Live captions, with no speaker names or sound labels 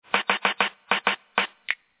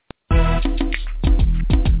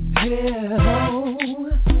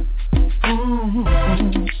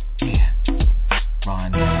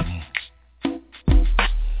Ron Danny.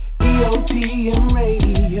 EOTM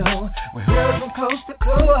Radio, we heard from coast to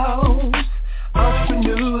coast.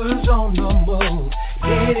 Entrepreneurs on the move,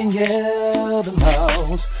 getting you the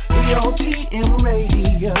most. EOTM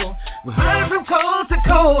Radio, we heard from coast to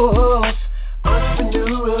coast.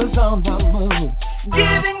 Entrepreneurs on the move,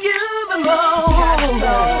 giving you the most.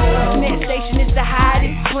 Next station is the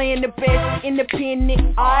hottest, playing the best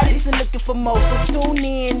independent artists and looking for more. So tune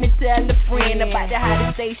in and tell a friend about the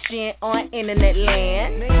hottest station on internet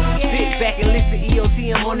land. Sit back and listen,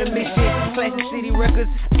 EOTM on a mission. Classic City Records,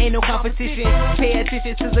 ain't no competition. Pay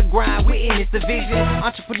attention to the grind, we're in this division.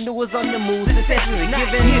 Entrepreneurs on the move, success is a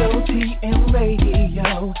given. EOTM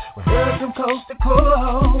Radio, we're heard from coast to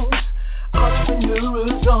coast.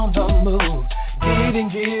 Entrepreneurs on the move, giving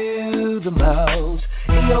you the most.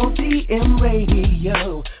 EOTM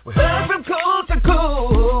Radio, we heard from coast to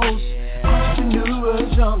coast.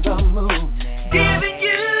 Entrepreneurs on the move, giving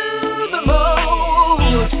you the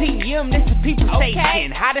most. EOTM, that's the people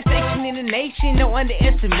station. Hottest station in the nation, no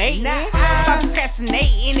underestimating. Stop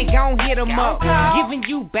procrastinating and gon' hit them up. Giving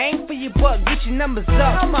you bang for your buck, get your numbers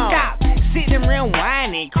up. Stop sitting around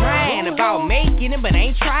whining, crying about making it, but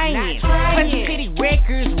ain't trying. Classic City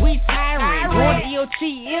Records, we tiring. Go to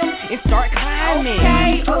EOTM and start climbing.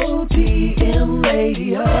 EOTM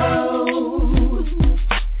Radio,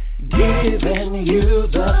 giving you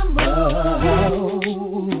the most.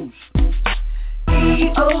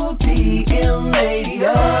 EOTM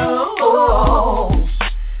Radio,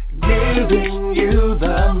 giving you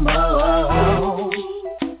the most.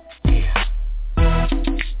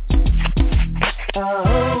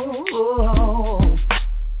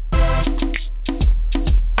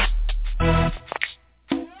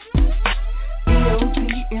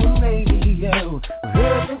 EOTM Radio,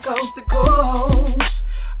 we're from coast to coast.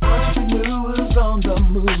 Entrepreneurs on the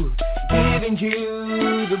move, giving you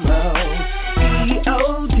the most.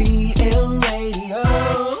 EOTM Radio,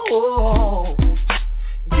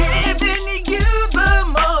 giving you the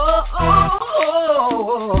most.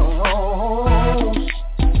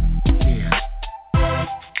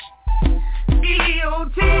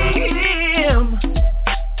 EOTM.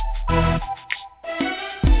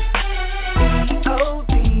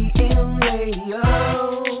 EOTM Radio,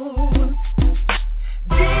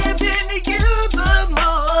 giving you the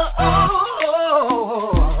most.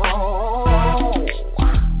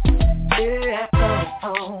 Yeah.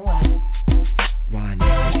 Ron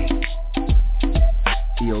Danny.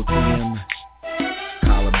 EOTM.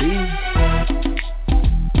 Carla B.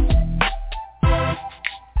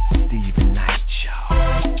 Stephen Knight Show.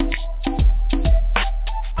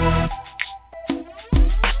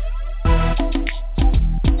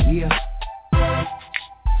 Yeah.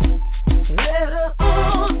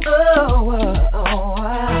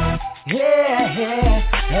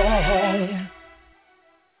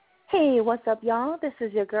 Hey, what's up, y'all? This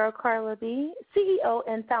is your girl, Carla B., CEO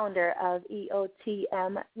and founder of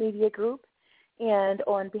EOTM Media Group. And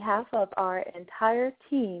on behalf of our entire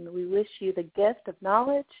team, we wish you the gift of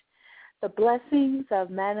knowledge, the blessings of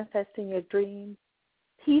manifesting your dreams,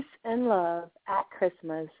 peace and love at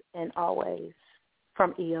Christmas and always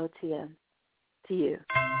from EOTM to you.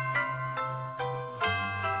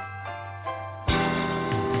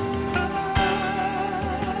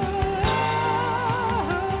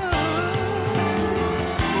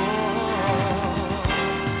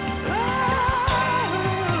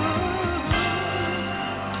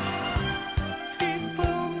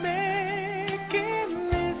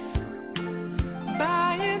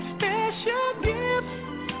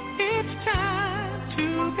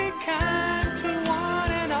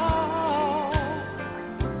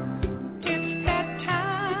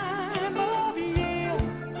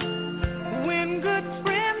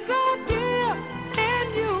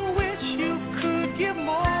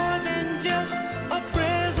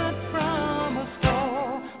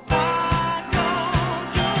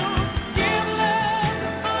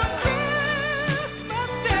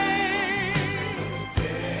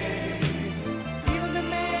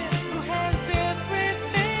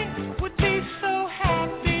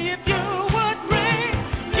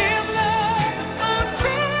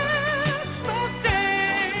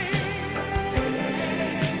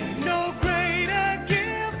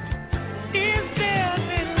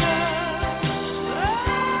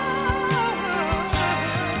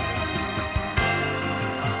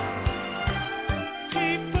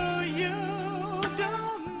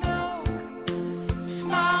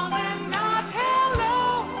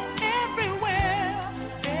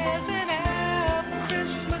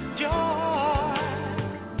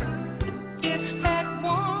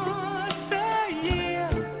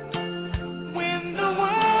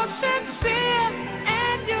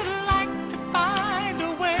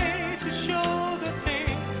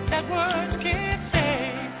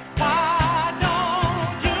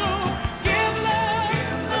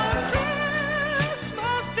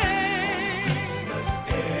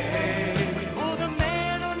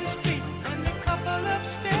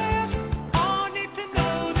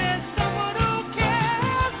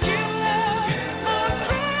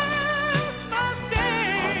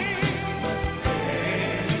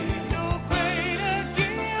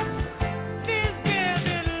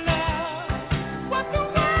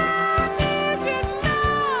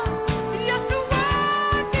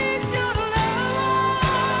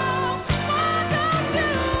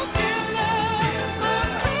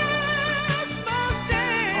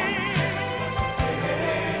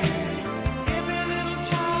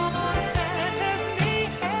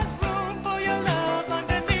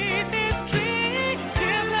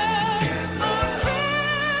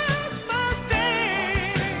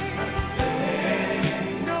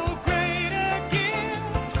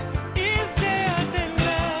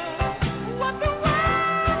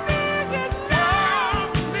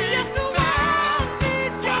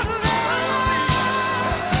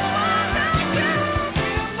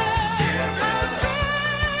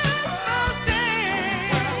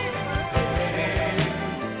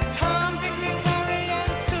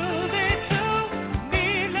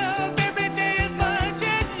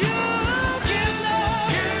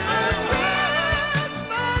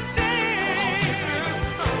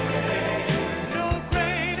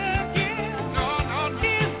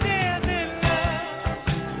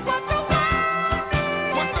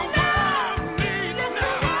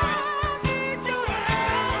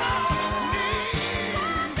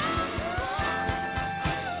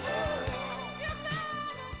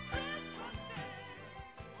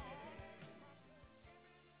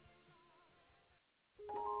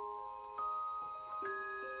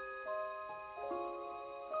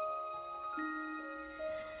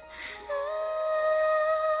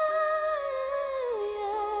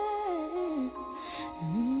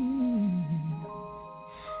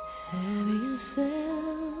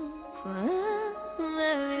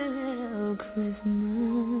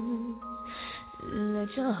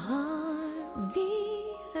 your heart be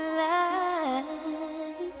light.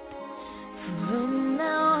 From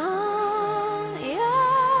now on,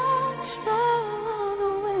 your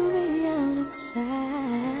trouble will be outside.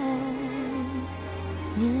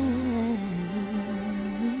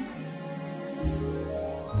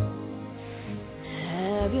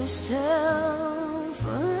 Have yourself a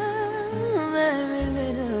merry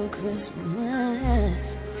little Christmas.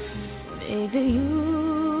 Make the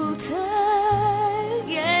Yuletide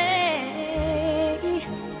gay.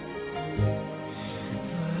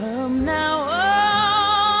 From now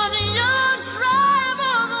on, your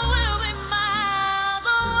trouble will be miles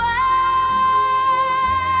away.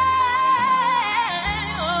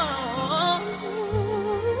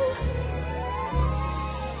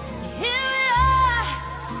 Here we are,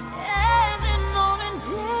 every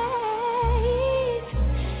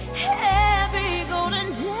golden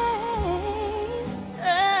day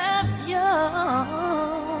of your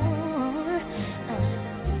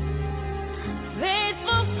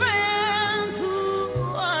faithful friends who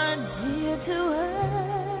are dear to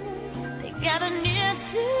us. They gather near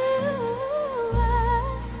to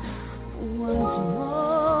us once more.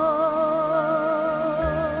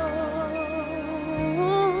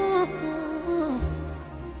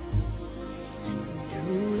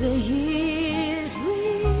 Through the years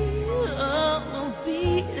we'll all be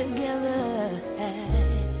together.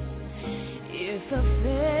 If the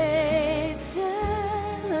fates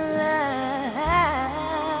allow,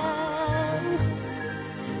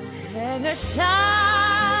 hang a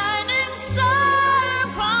shining star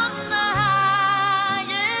upon the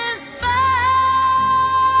highest bough.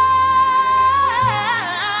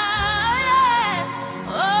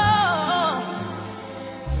 Oh,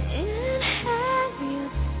 and have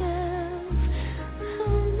yourself a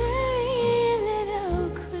merry little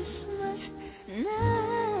Christmas night.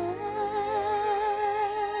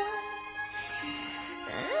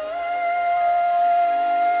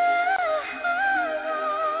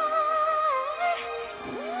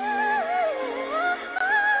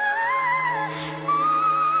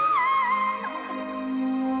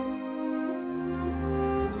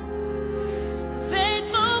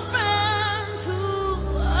 Faithful friends who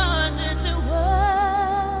are dear to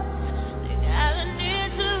us, they gather near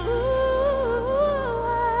to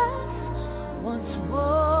us once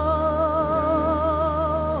more.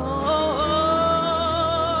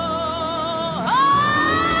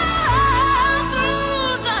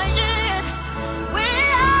 Through the years, we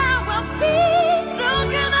will be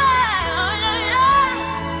together.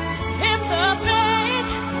 If the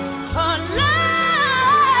fates allow,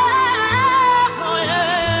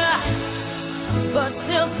 but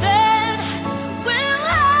till then, we'll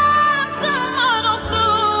have some other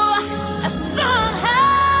clue somehow.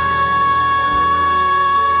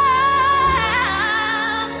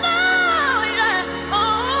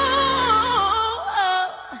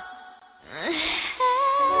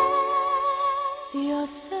 Have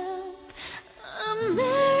yourself a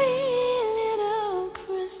merry little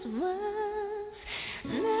Christmas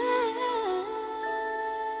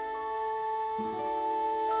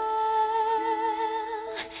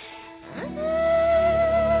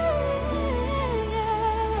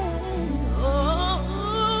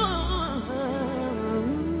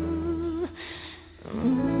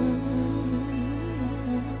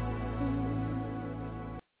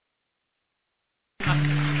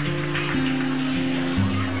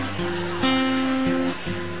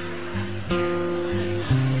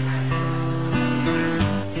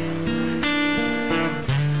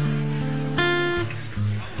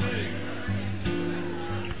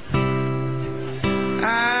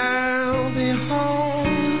I'll be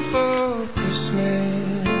home for Christmas.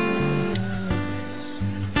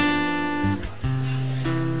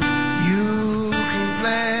 You can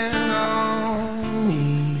plan on me.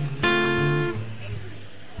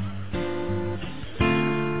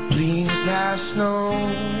 Please have snow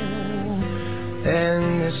and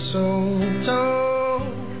mistletoe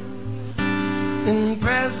and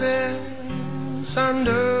presents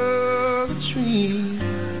under the tree.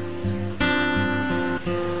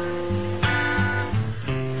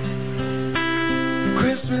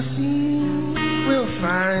 Christmas Eve will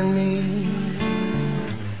find me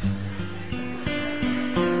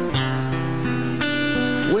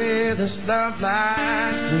where the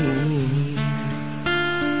starlight gleams.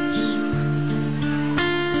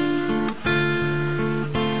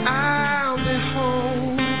 I'll be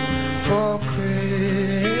home for Christmas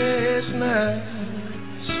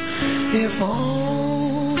if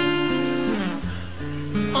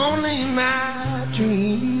only my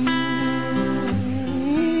dream.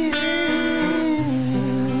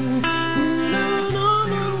 No, no,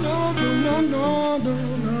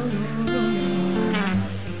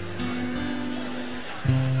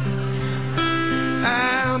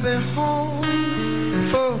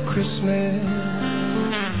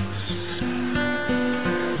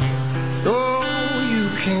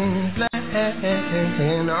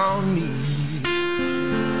 me.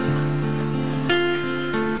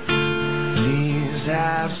 Leaves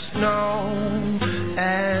have snow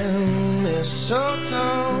and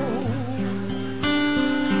mistletoe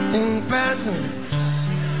in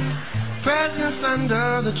presents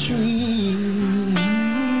under the tree.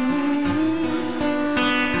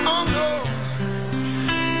 Oh no,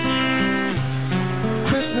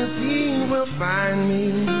 Christmas Eve will find me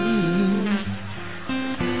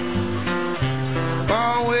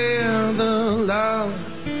far where the love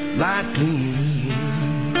light gleams.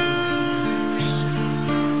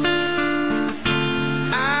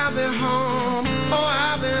 I'll be home, oh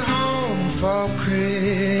I'll be home for Christmas,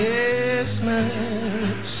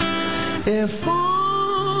 if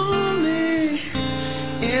only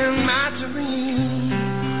in my dream.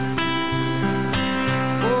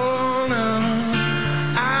 Oh no,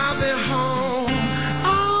 I'll be home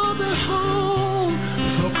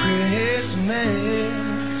for Christmas,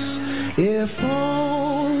 if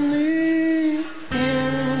only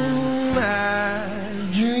in my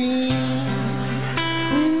dream.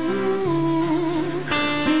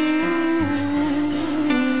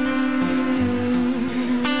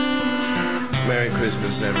 Merry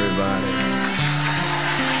Christmas, everybody.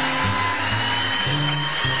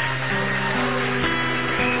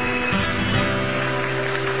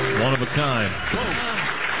 One of a kind.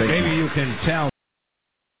 Maybe you can tell.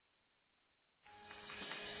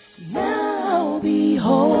 Now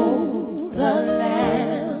behold the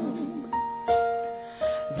Lamb,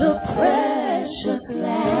 the precious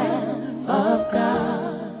Lamb of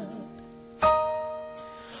God,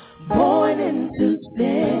 born into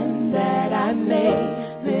sin that I may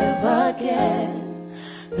live again,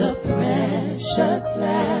 the precious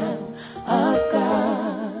Lamb of God.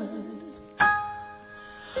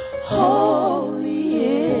 Holy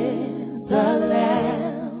is the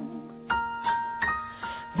Lamb,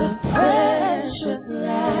 the precious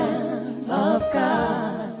Lamb of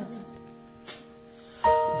God.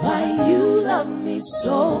 Why you love me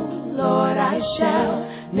so, Lord, I shall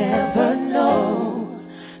never know,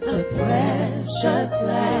 the precious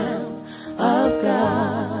Lamb of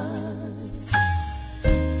God.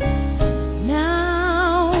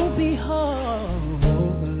 Now behold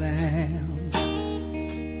the Lamb,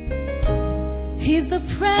 He's the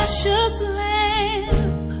precious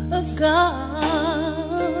Lamb of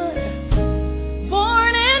God,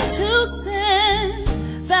 born into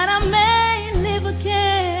sin that I may live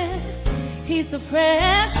again. He's the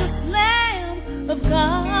precious Lamb of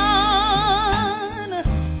God.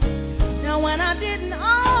 Now when I didn't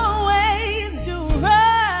always do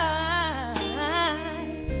right,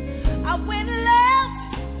 I went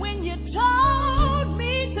left when you told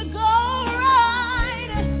me to go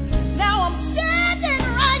right. Now I'm standing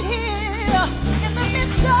right here in the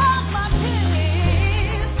midst of my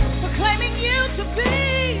tears, proclaiming you to be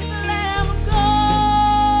the Lamb of God.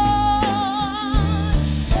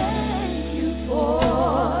 Thank you for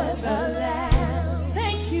the Lamb.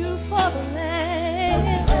 Thank you for the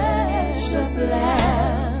Lamb. Precious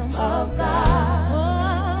Lamb of God.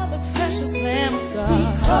 Oh, the precious Lamb of God.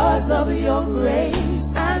 Because of your grace,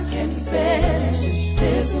 I can finish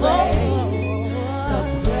this race. The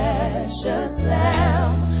precious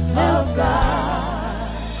Lamb of God.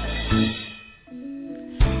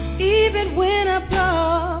 Even when I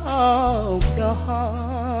broke your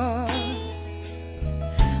heart,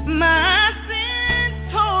 my sins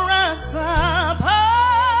tore us apart.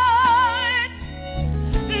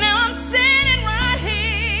 Now I'm standing right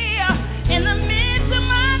here in the midst of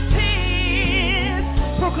my tears,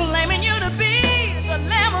 proclaiming you to be the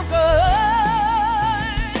Lamb of God.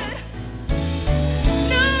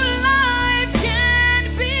 New life can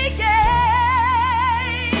be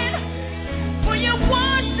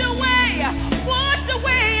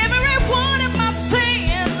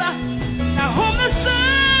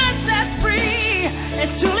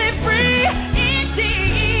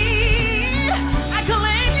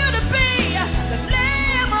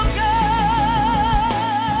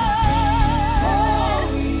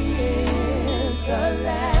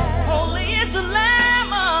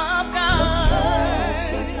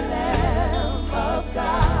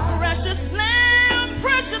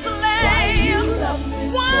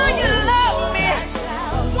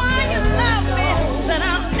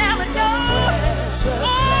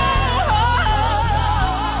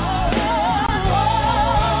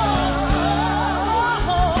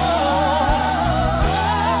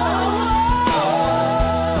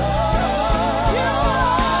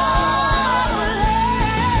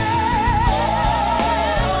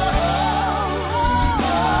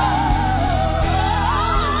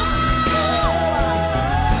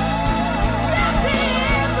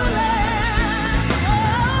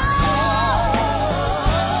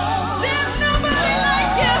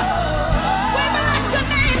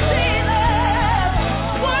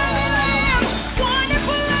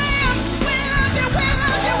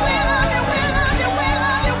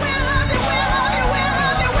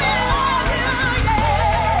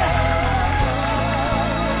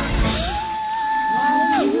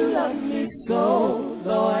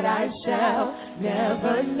I shall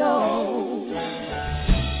never know.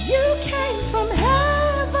 You came from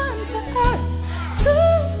heaven to earth to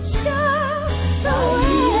show the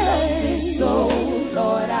way. So,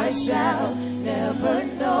 Lord, I shall never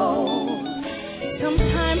know.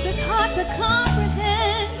 Sometimes it's hard to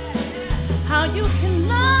comprehend how you can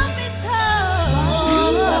love me so. You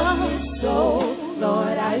love me so,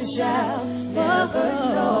 Lord, I shall never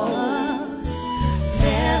know.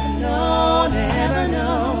 Never know, never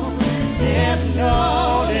know, never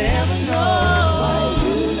know, never know. Why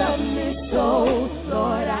you love me so,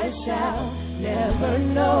 Lord, I shall never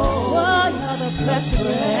know. Oh, you're the precious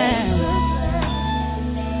Lamb.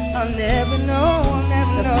 I'll never know, I'll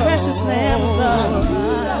never know. The precious Lamb of God. You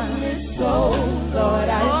love me so, Lord,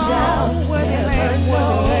 I shall never know.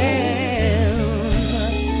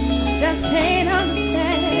 Just can't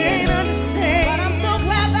understand, but I'm so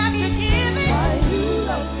glad that you give it. Why you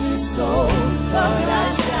love me so, Lord,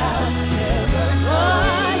 I shall never know.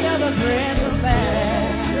 Oh, you're the precious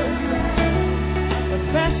Lamb, the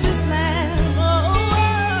precious Lamb. Oh,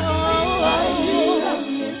 why you love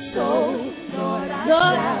me so, Lord, I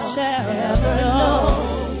shall never know.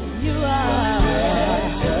 You are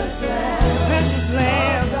precious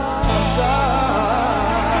Lamb of God.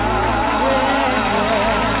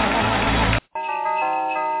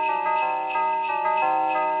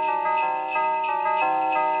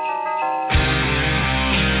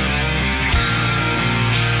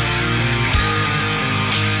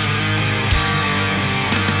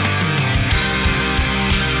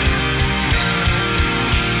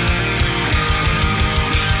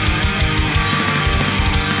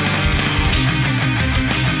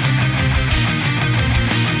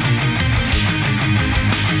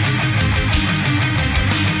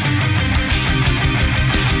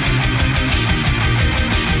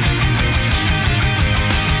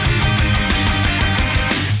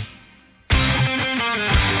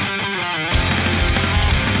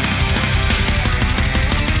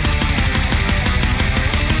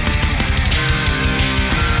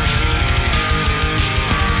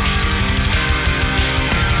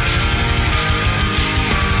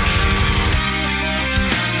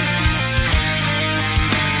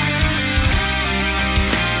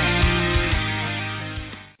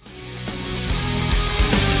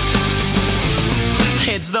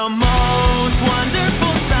 The most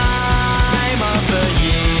wonderful time of the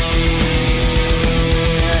year,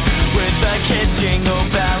 with the kids jingle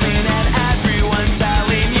belling and everyone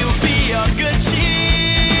telling you be of good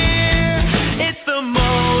cheer. It's the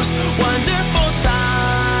most wonderful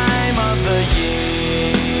time of the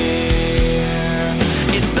year.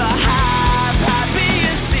 It's the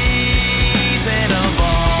happiest season of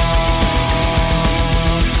all,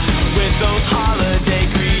 with those holiday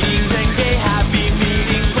greetings and gay happy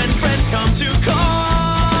meetings. Come to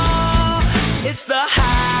call. It's the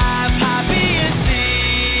happiest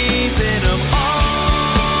season of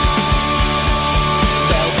all.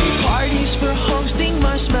 There'll be parties for hosting,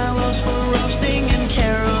 marshmallows for roasting, and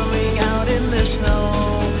caroling out in the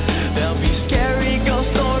snow. There'll be scary ghost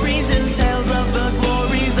stories and tales of the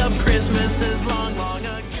glories of Christmases long, long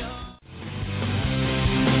ago.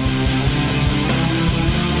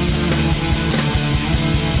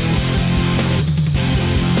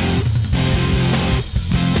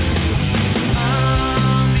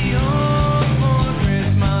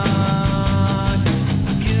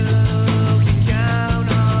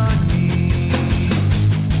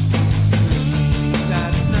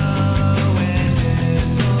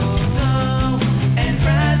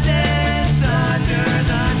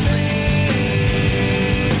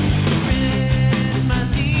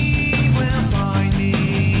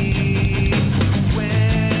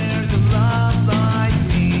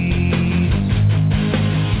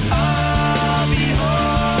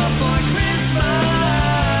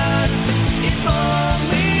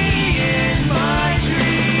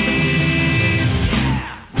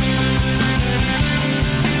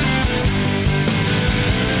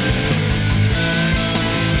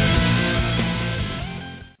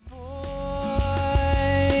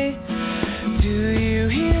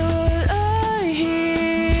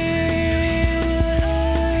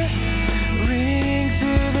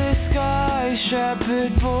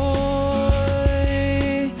 Shepherd boy,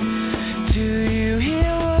 do you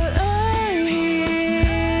hear what I hear?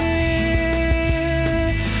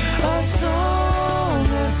 A song,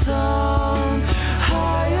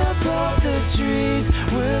 high above the trees,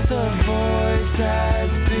 with a voice as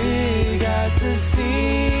big as the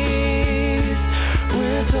seas,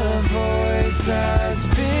 with a voice as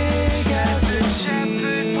big as the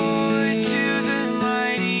shepherd boy to the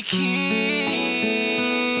mighty king.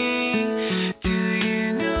 Do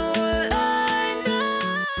you know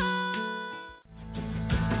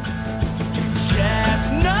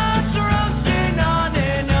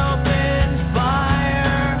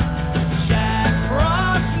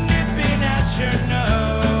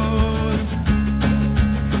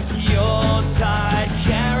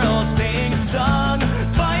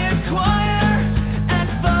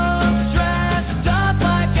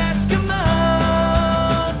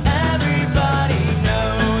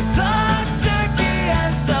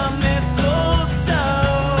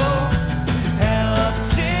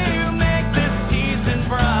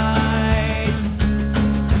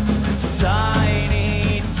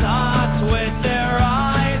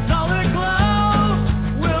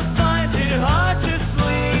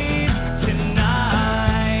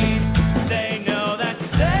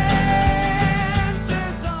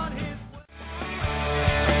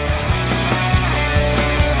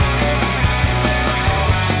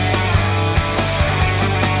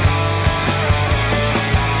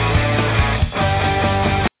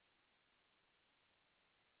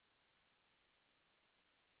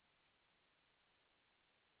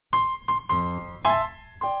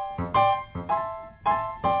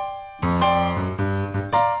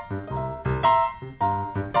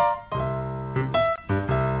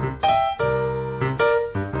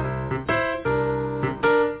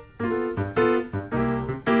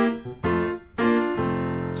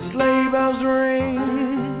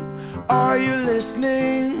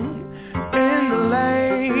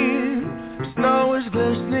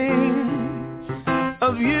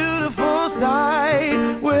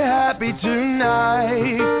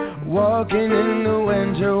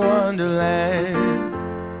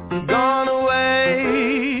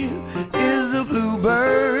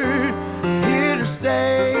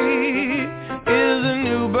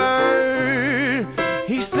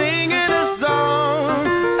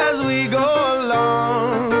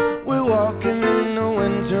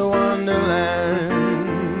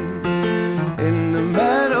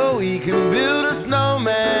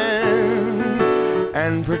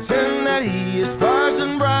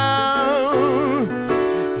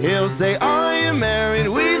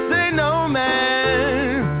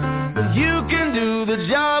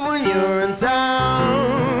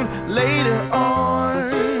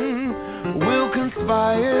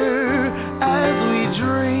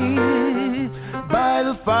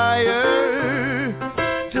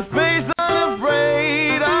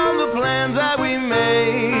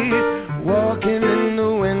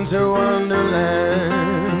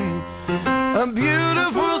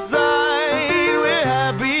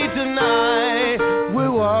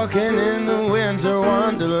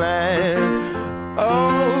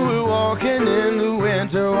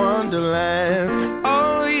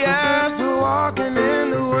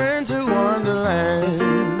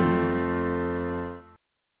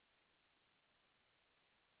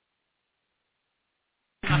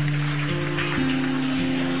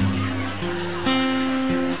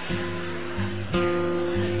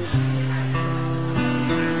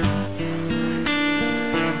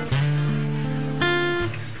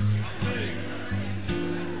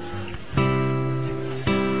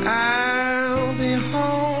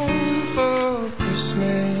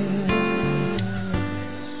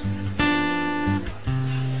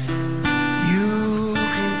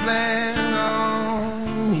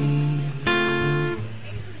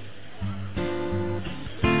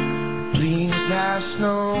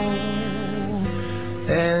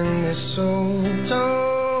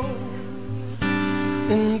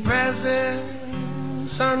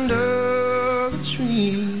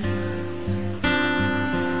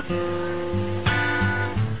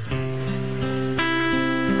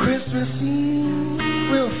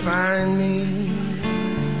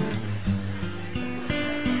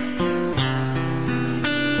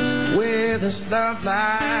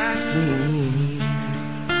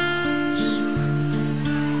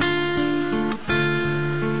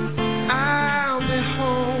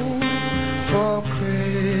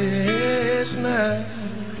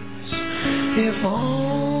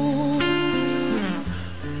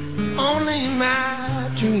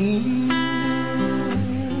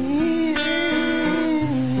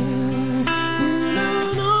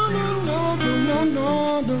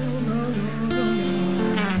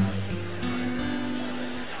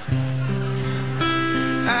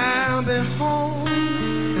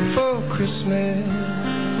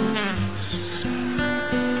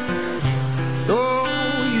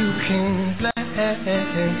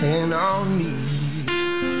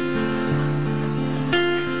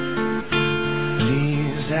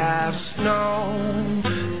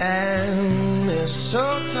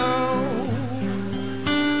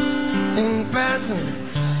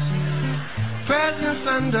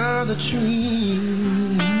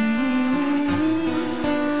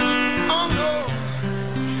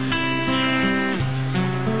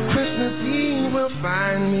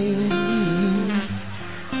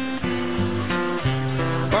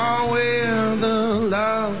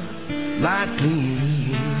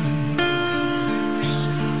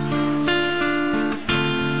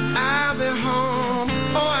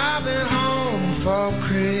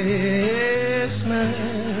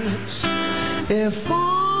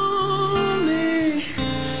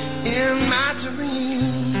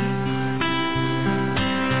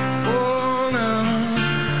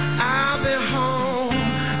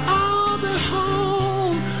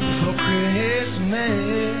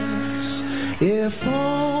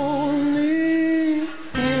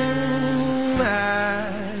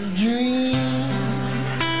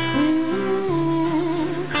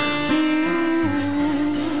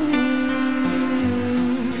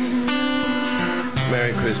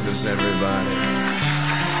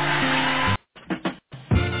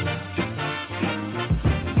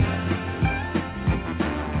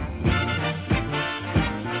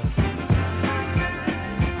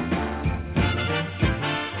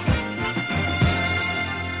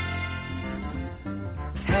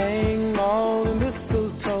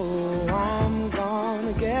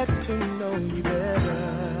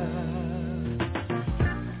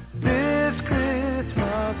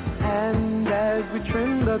we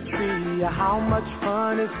trim the tree, how much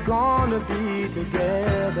fun it's gonna be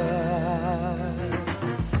together.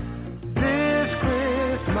 This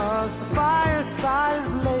Christmas, the fireside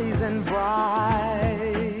is blazing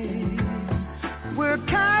bright. We're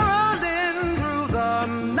caroling through the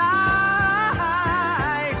night,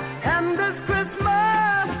 and this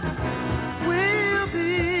Christmas will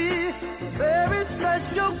be a very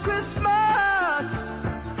special Christmas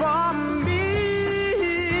for me.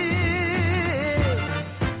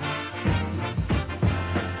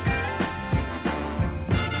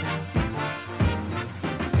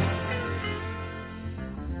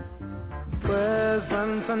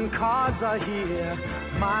 Presents and cards are here.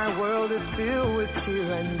 My world is filled with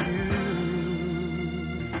cheer and you.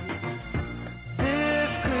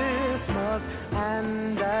 This Christmas,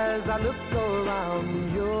 and as I look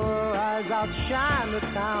around, your eyes outshine the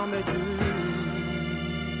town they do.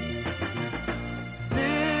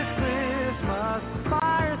 This Christmas,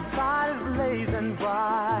 fireside is blazing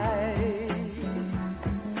bright.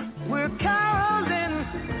 We're caroling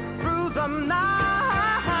through the night.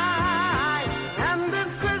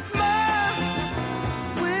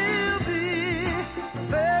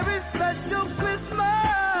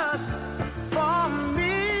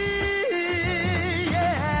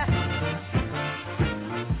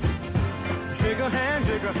 Shake a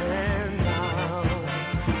hand now.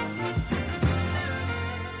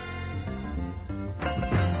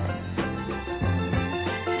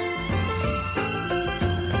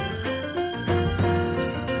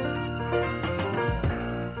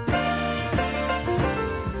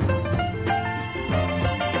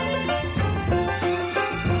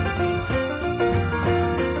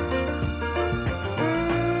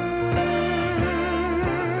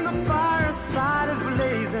 The fireside is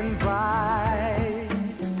blazing bright.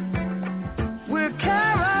 We're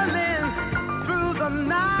caroling through the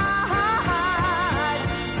night,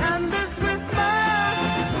 and this Christmas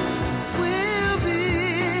will be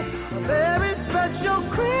a very special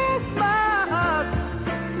Christmas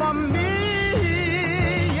for me.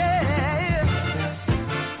 Yeah.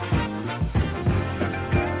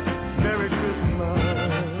 Merry Christmas.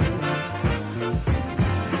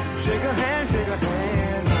 Shake a hand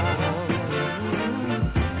now.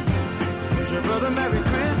 Your brother, Merry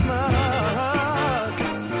Christmas.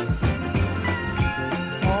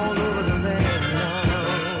 All over the land now.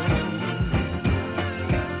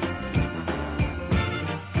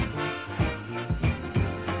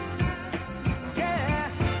 Yeah.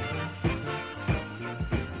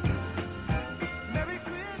 Merry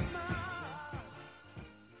Christmas.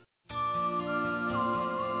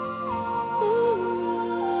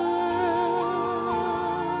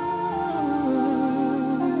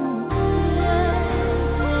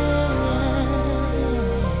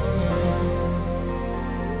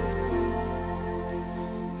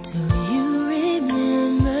 Do you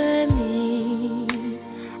remember me?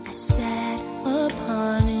 I sat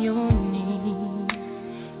upon your knee.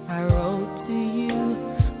 I wrote to you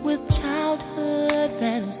with childhood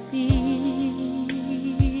fantasies.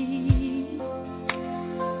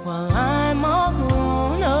 Well, I'm all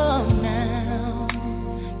grown up now.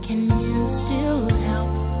 Can you still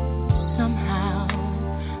help somehow?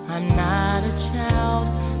 I'm not a child,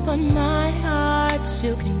 but my heart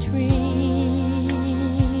still can dream.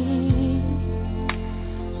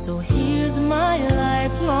 So here's my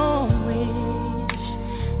lifelong wish,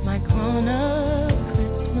 my grown-up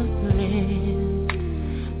Christmas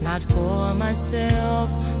list. Not for myself,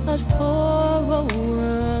 but for a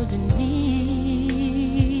world in need.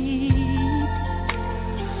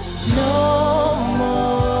 No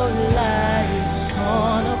more lives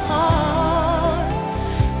torn apart,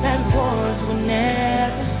 that wars will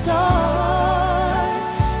never start,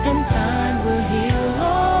 and time will heal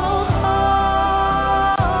all hearts.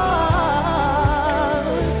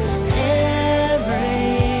 Every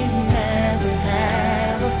man will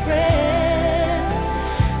have a friend,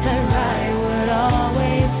 that I would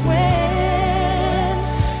always win.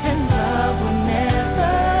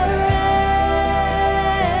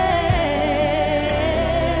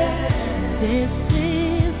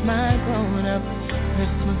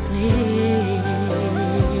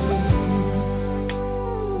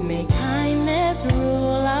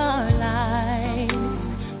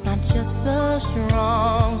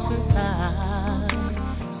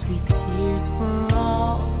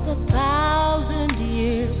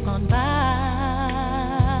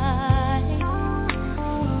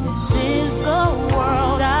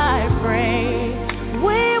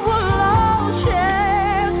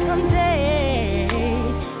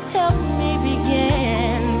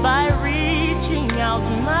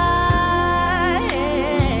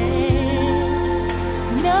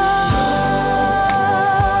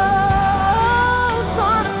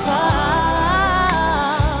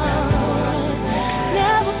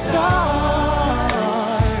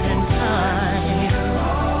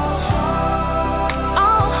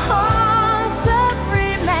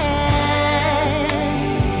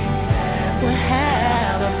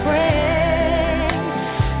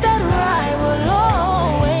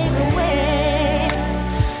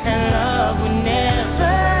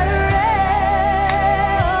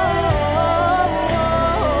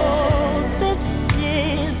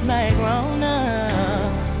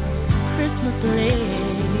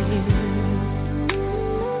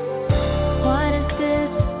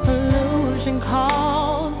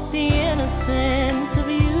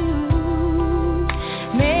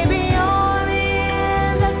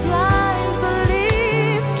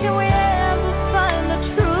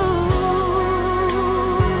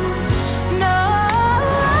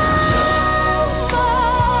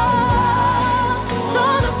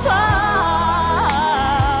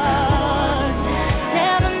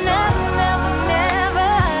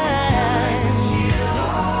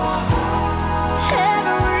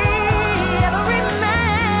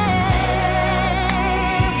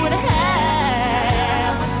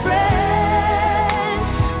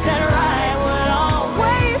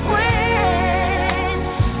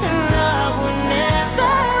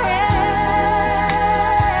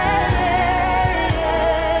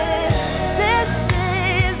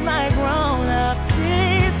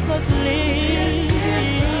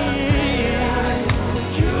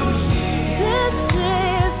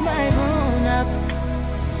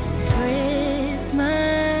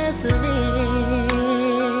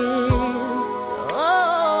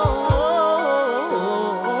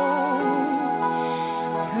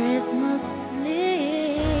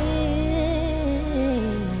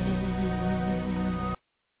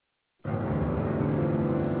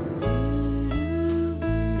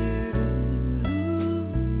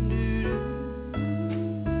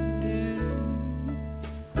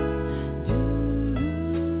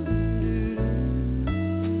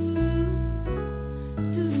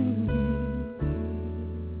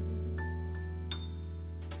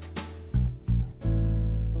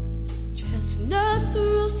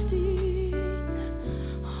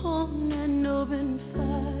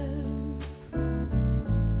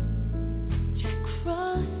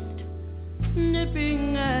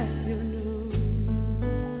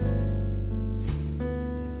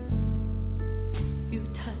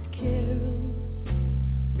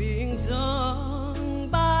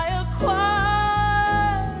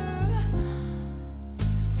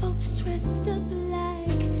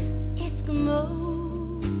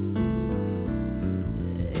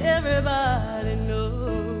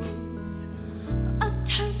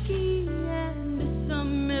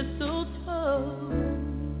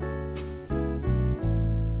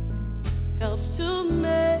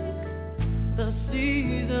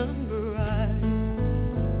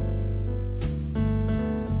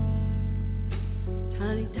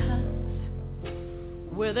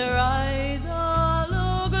 with their eyes all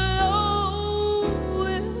aglow,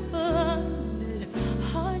 will find it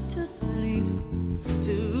hard to sleep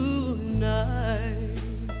tonight.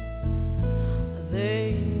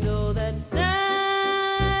 They know that Santa's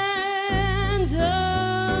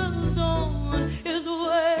on his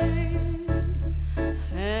way,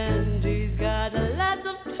 and he's got lots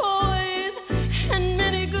of toys and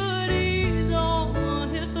many goodies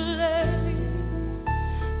on his sleigh.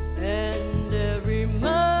 And every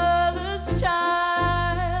mother's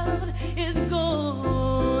child is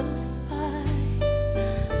gonna fight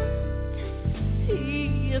to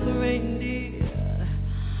see if the reindeer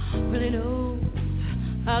really knows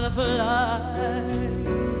how to fly.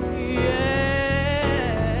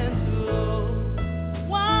 Yes, oh,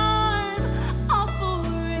 one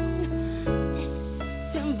offering this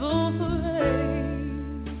simple phrase.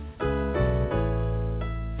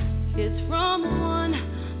 It's from 1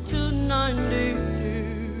 to 92.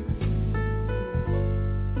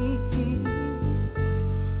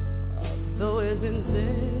 Though it's been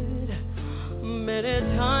said many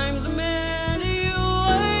times, many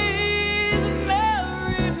ways,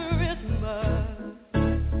 Merry Christmas,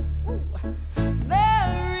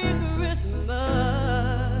 Merry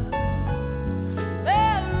Christmas,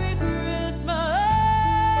 Merry Christmas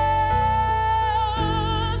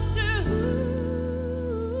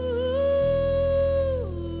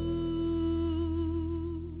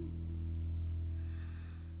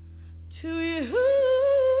to you.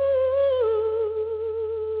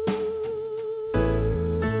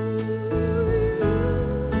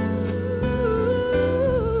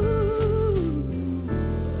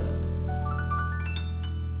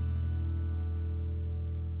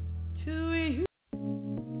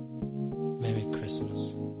 Merry Christmas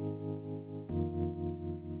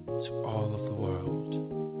to all of the world.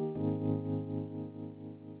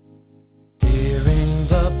 Hearing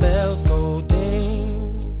the bells go ding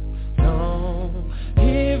dong,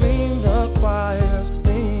 hearing the choir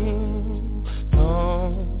sing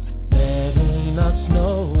song, letting us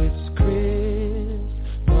know it's Christmas,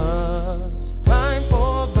 time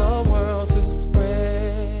for the world to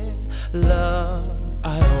spread love. I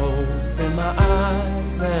open my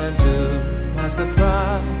eyes and to my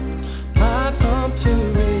surprise, I come to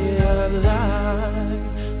realize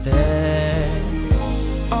that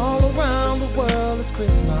all around the world is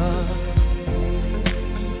Christmas.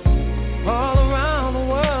 All around the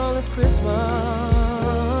world is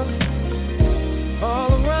Christmas.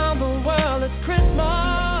 All around the world is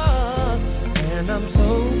Christmas. And I'm so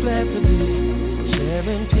glad to be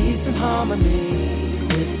sharing peace and harmony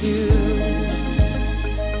with you.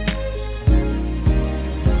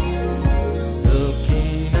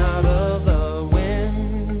 Looking out of the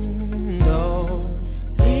window,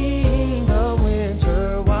 seeing the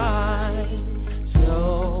winter white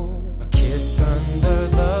snow, a kiss under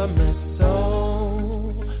the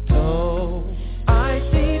mistletoe. I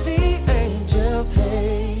see the angel's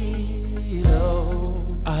halo.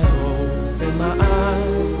 I open my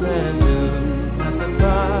eyes and to my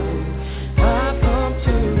surprise, I've come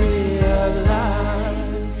to realize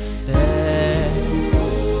that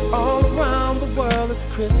all around the world is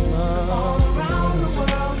Christmas. All around the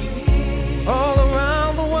world is here. All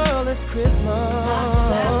around the world is Christmas.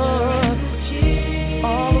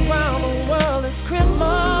 All around the world is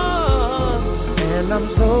Christmas. And I'm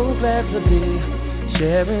so glad to be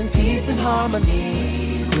sharing peace and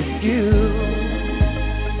harmony with you.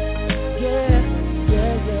 Yeah,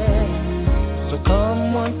 yeah, yeah. So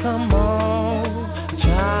come on, come on. A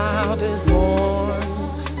child is born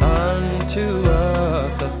unto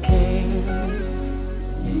us a king.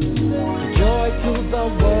 Joy to the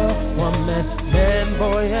world, woman, man,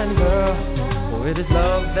 boy, and girl. For it is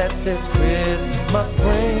love that this Christmas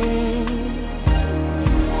brings.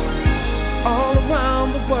 All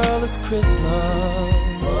around the world is Christmas.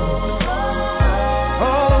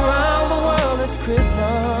 All around the world is Christmas.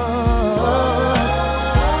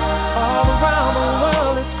 All around the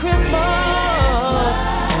world is Christmas.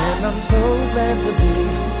 And I'm so glad to be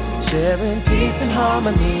sharing peace and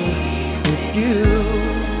harmony with you.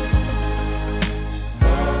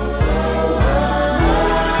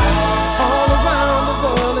 All around the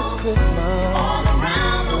world is Christmas. All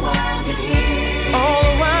around the world is here. All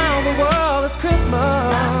around the world is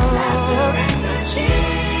Christmas.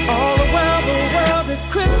 All around the world is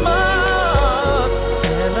Christmas.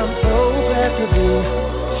 And I'm so glad to be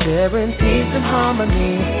sharing peace and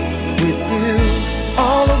harmony with you.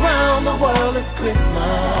 All around the world is Christmas.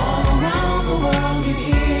 All around the world is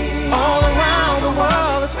here. All around the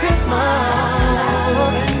world is Christmas.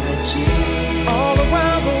 All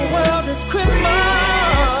around the world is Christmas.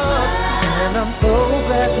 And I'm so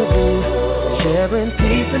glad sharing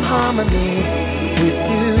peace and harmony with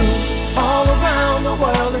you. All around the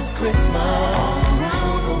world is Christmas.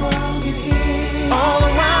 All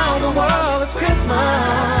around the world is Christmas.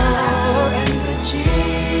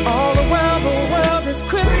 All around the world is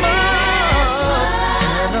Christmas.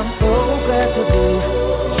 And I'm so glad to be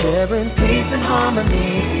sharing peace and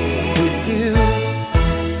harmony with you.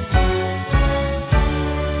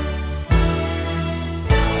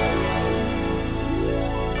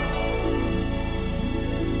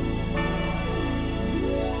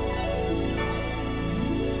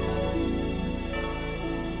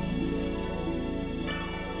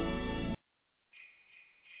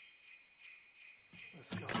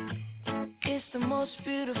 It's the most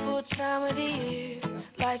beautiful time of the year.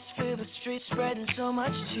 Lights fill the streets, spreading so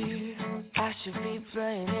much cheer. I should be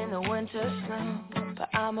playing in the winter snow, but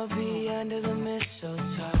I'ma be under the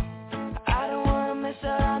mistletoe. I don't wanna miss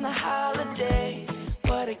out on the holidays,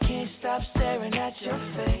 but I can't stop staring at your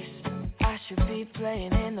face. I should be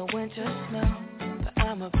playing in the winter snow, but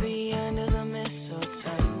I'ma be under the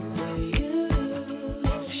mistletoe. With you,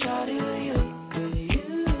 shawty, with you.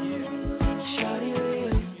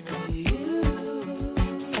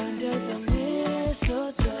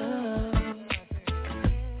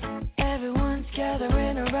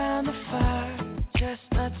 Gathering around the fire,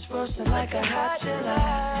 chestnuts roasting like a hot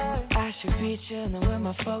July. I should be chilling with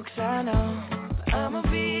my folks, I know, but I'ma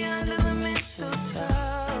be under the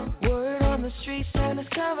mistletoe. Word on the street, Santa's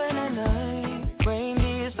coming tonight.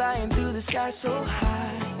 Reindeer's flying through the sky so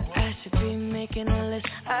high. I should be making a list,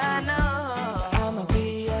 I know, but I'ma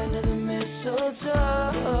be under the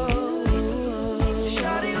mistletoe.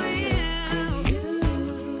 Shawty with you,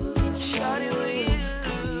 shawty with you.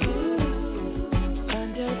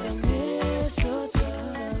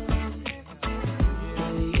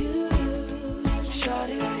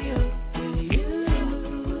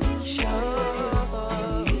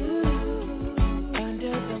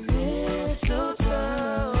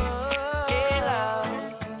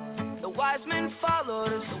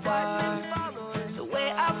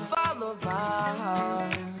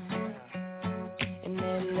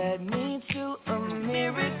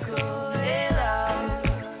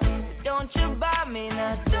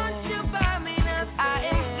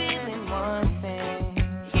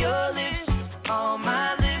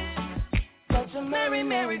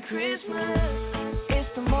 Merry Christmas. It's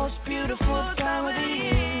the most beautiful time of the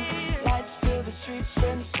year. Lights fill the streets,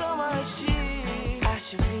 spend so much cheer. I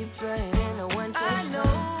should be playing in the winter snow,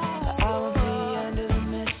 but I will be under the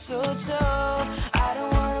mistletoe. I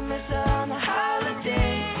don't wanna miss out on the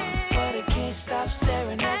holiday, but I can't stop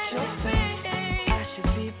staring at your face. I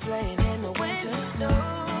should be playing in the winter snow,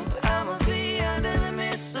 but I'ma be under the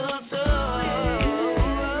mistletoe.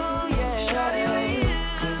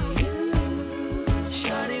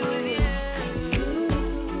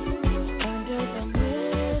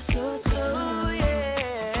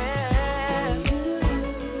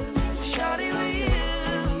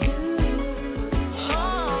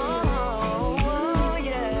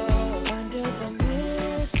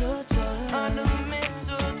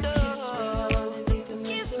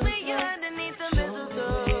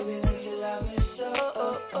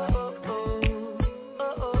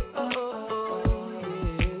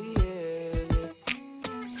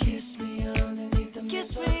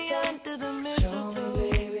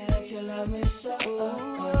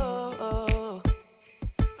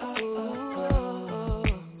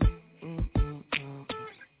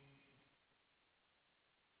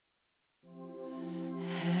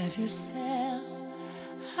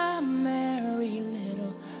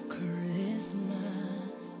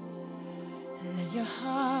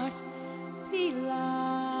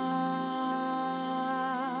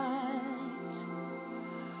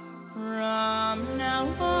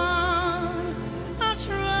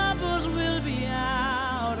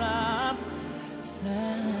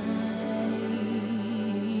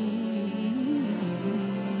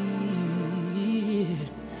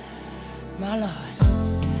 My Lord,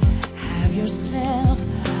 have yourself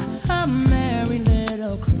a merry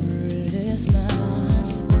little Christmas.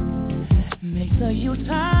 Make the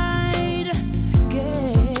Yuletide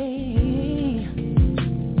gay.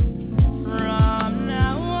 From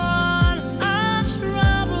now on, our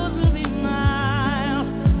troubles will be miles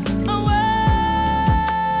away.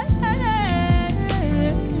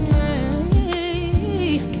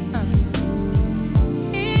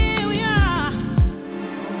 Here we are,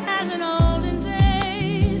 as in olden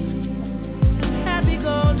days, happy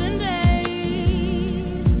golden days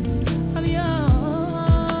of yore.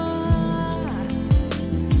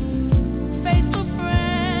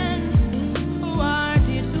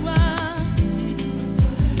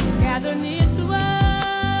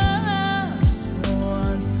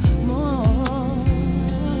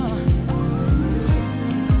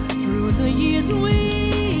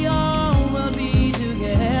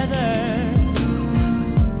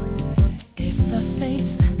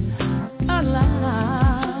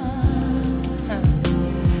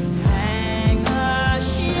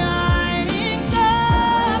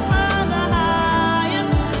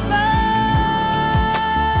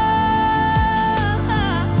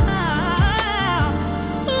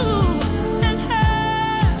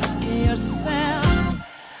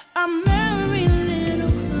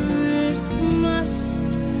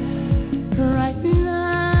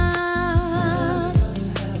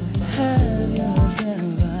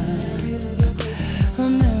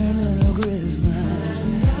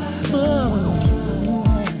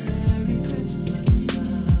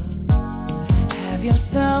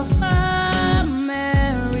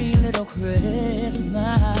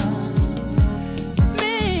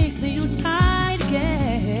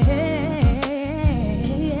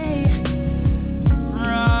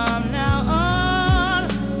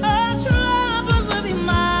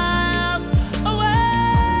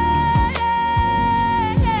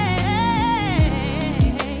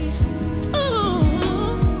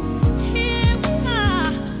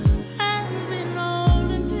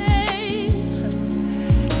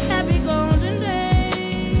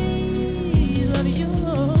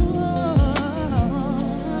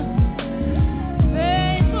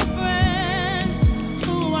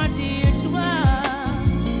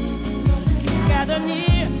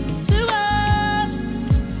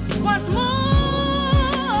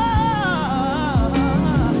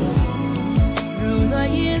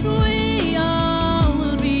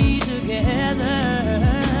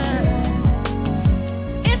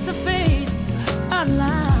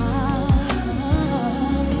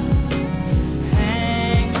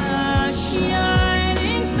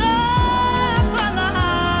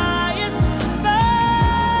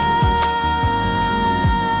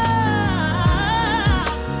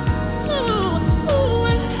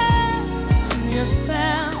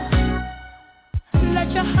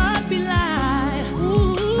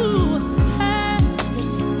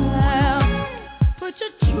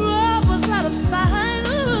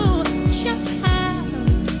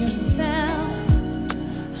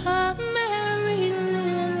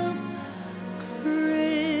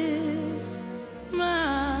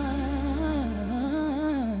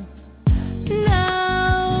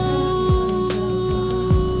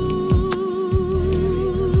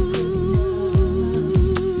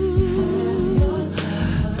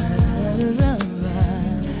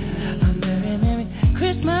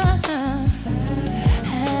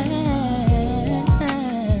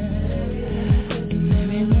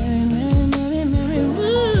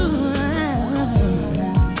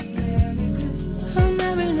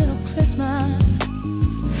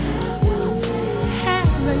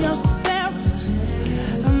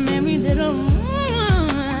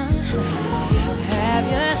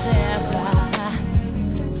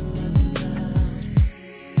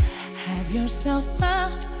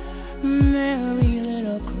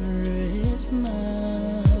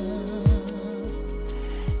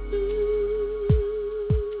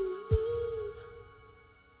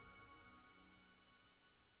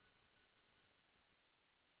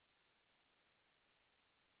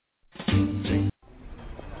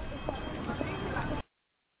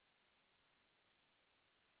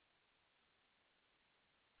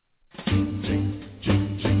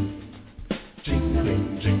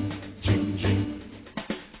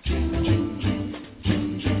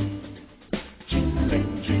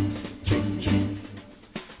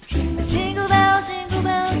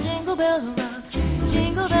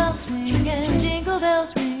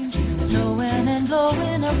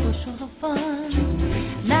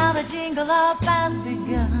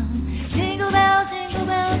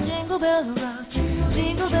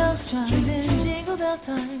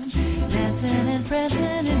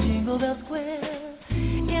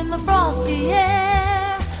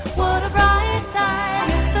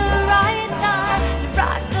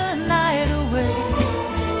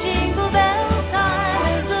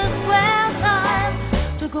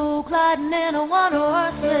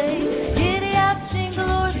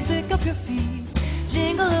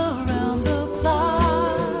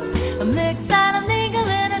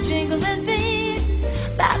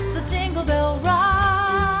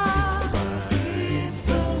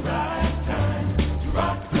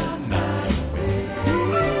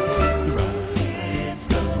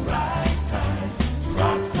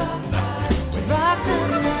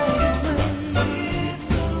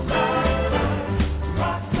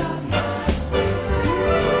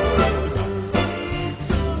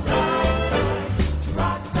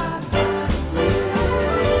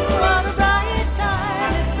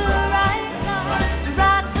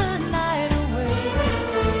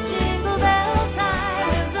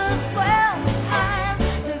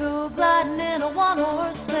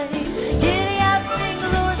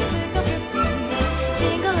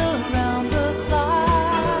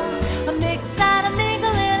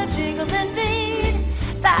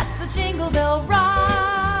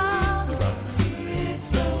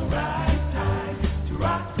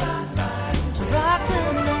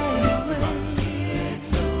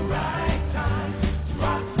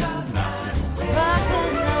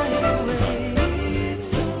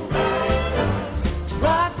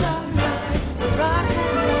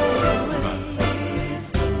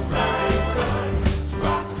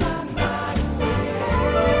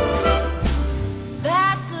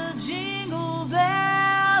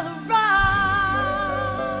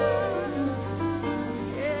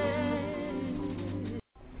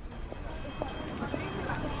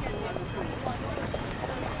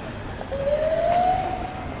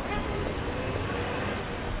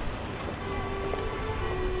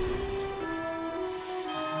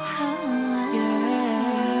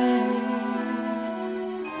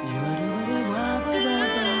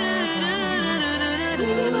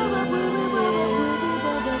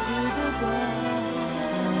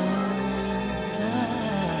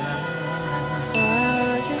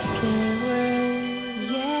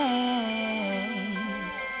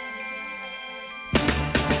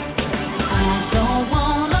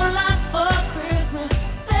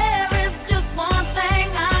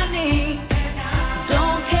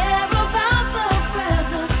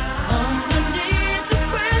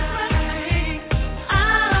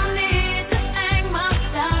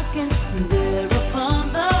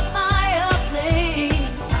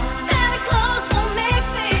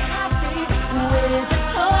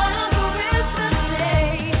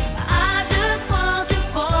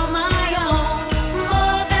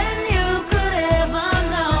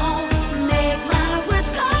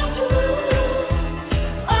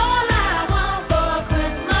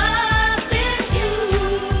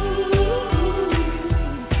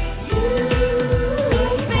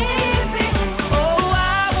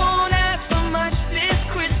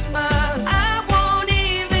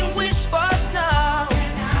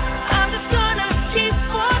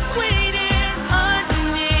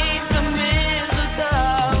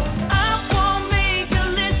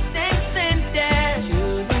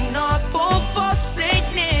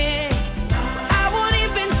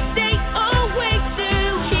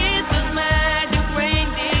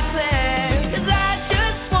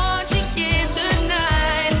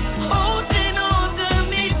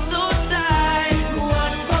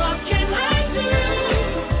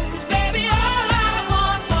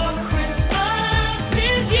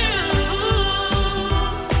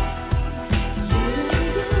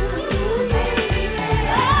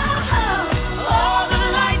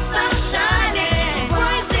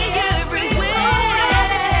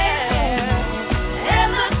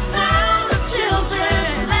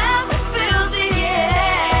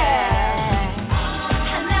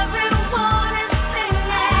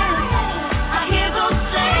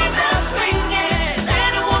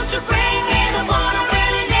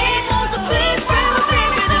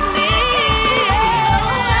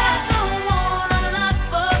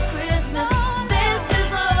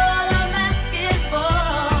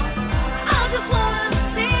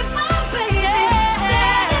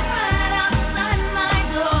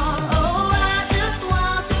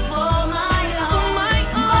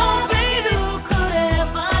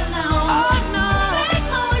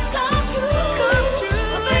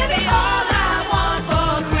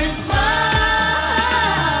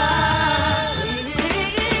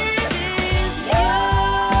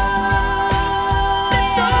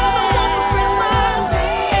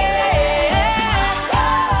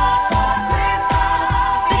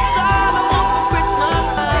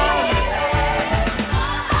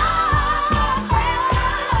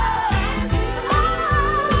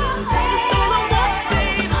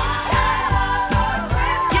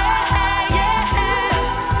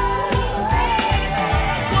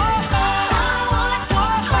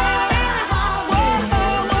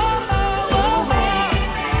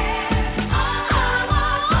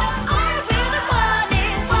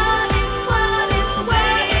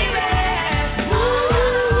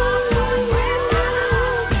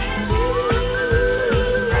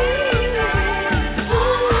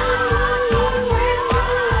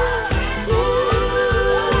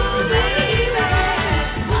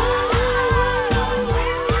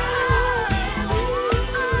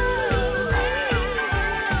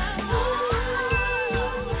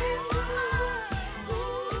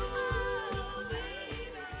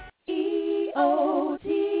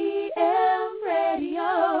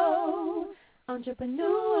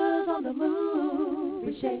 Entrepreneurs on the move,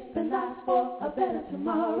 reshaping lives for a better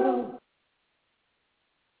tomorrow.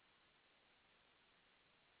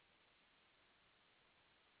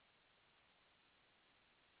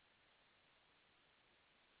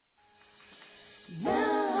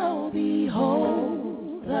 Now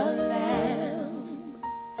behold the Lamb,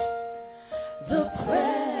 the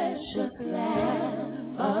precious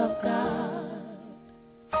Lamb of God,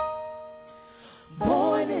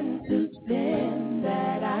 born into sin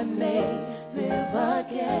that I may live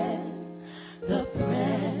again, the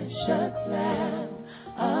precious Lamb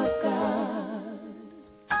of God.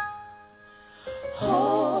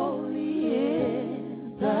 Holy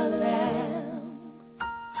is the Lamb,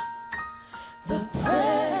 the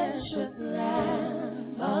precious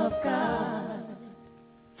Lamb of God.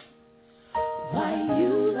 Why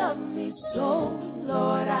you love me so,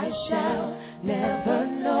 Lord, I shall never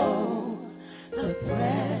know, the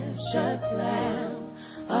precious Lamb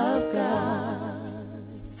of God.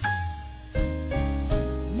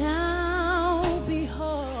 Now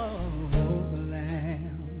behold the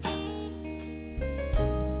Lamb,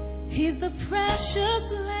 He's the precious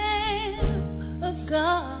Lamb of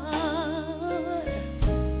God,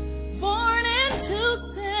 born into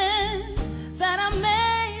sin that I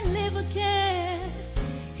may live again.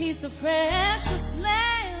 He's the precious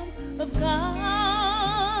Lamb of God.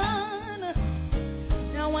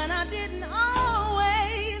 Now when I didn't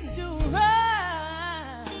always do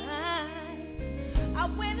right, I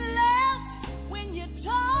went left when you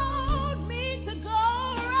told me to go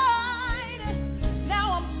right.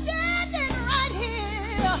 Now I'm standing right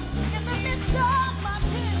here in the midst of my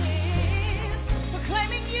tears,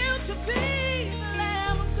 proclaiming you to be the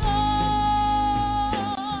Lamb of God.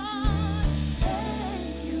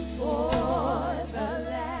 Thank you for the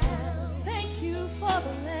Lamb. Thank you for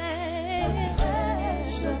the Lamb.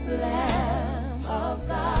 Precious Lamb of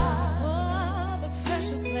God. Oh, the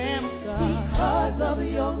precious Lamb of God. Because of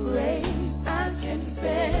your grace, I can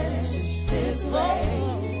finish this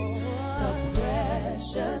race. The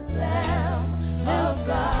precious Lamb of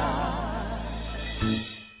God.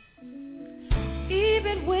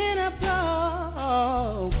 Even when I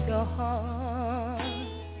broke your heart,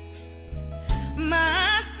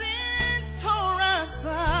 my sins tore us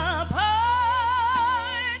apart.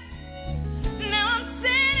 Now I'm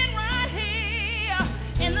sitting right here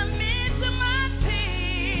in the midst of my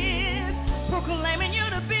tears, proclaiming you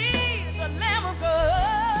to be the Lamb of God.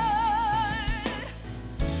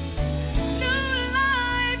 New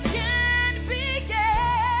life can begin,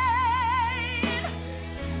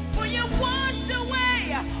 for you washed away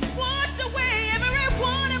every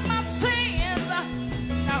one of my sins.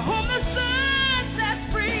 Now whom the Son sets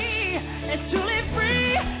free is truly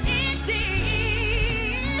free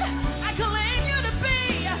indeed. I claim you to be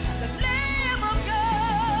the Lamb of God.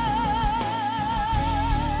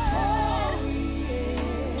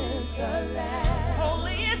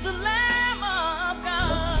 Holy is the Lamb of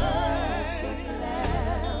God.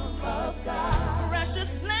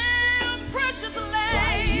 Precious Lamb, precious Lamb.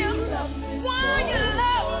 Why you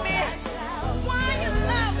love me? Why you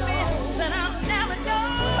love me? Then I'll never know.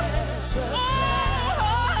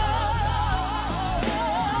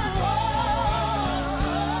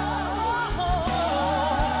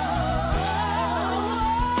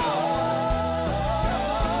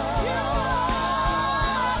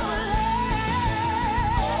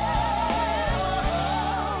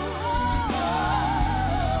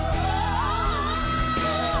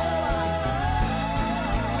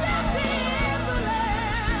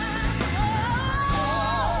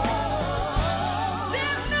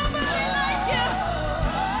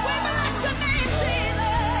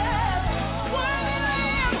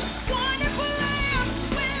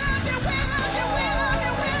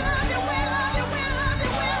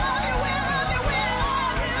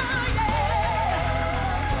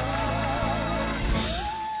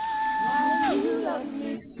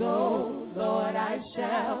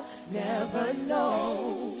 Never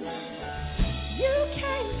know. You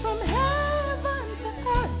came from heaven to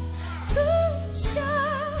earth to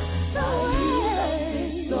show the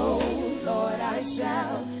way. So, Lord, I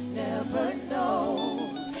shall never know.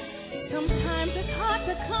 Sometimes it's hard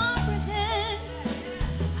to comprehend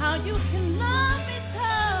how you can love me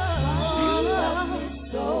so. You love me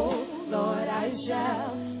so, Lord, I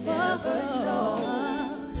shall never know.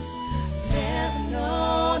 Never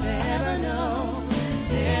know, never know.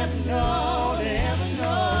 Never know, never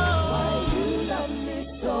know why you love me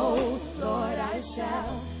so, Lord, I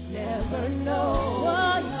shall never know.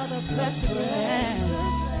 Oh, you're the precious Lamb.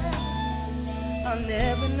 I'll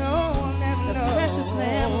never know, I'll never know. The precious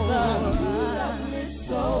Lamb of God. You love me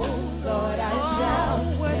so, Lord, I shall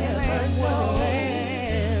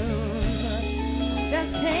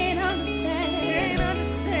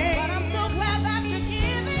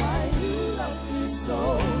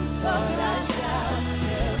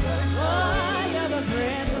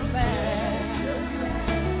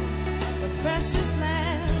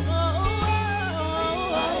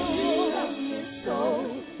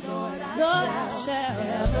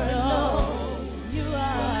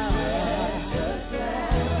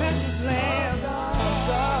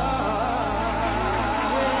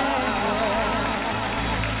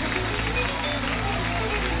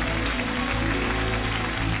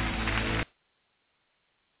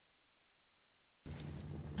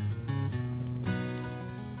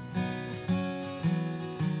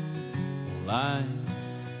I'm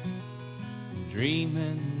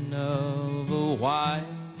dreaming of a white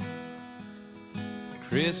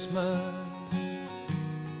Christmas,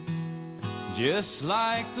 just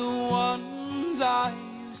like the ones I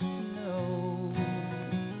used to know,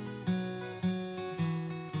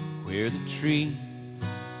 where the tree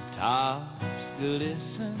tops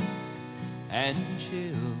glisten and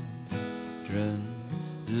children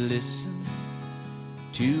listen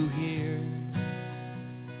to hear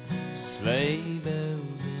sleigh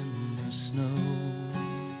bells in the snow.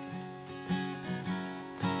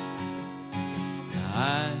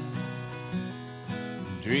 I'm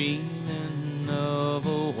dreaming of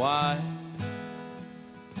a white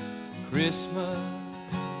Christmas,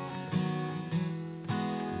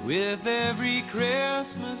 with every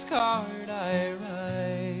Christmas card I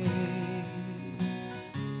write.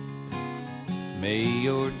 May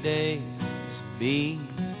your days be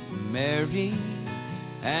merry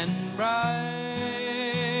and bright,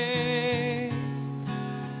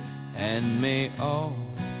 and may all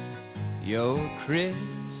your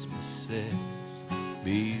Christmases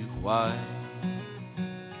be white.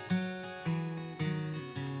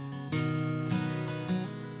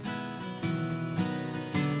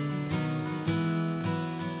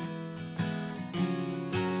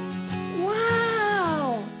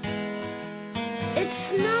 Wow!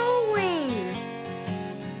 It's snowing!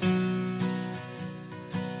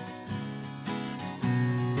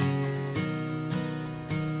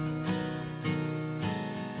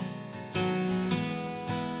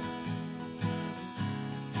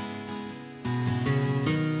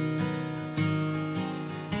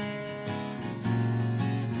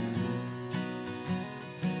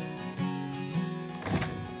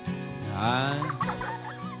 I'm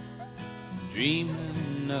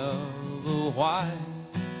dreaming of a white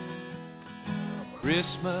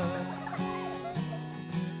Christmas,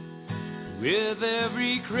 with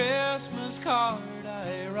every Christmas card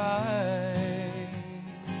I write.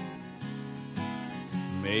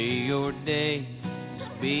 May your days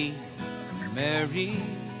be merry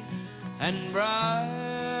and bright,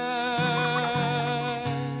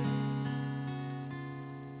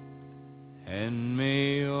 and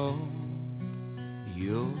may all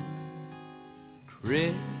your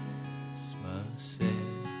Christmases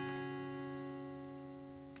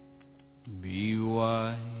be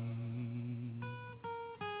white.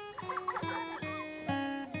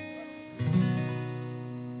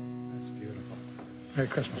 That's beautiful. Merry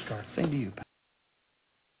Christmas, Garth. Same to you,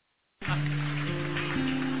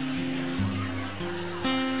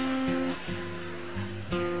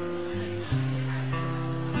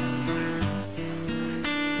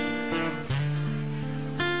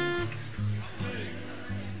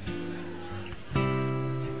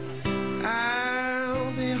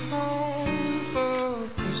 I'll be home for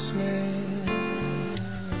Christmas.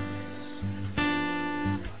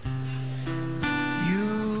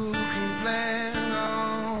 You can plan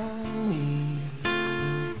on me.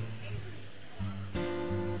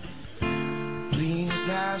 Please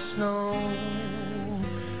have snow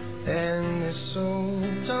and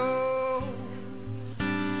mistletoe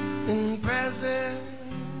and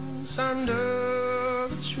presents under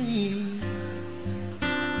the tree.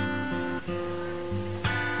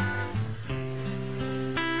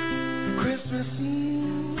 Christmas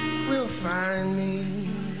Eve will find me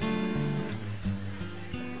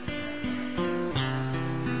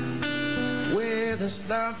where the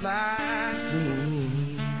starlight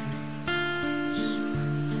gleams.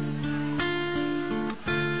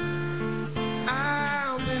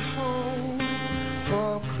 I'll be home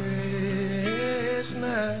for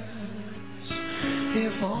Christmas,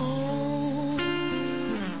 if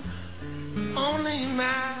only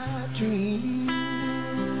my dream.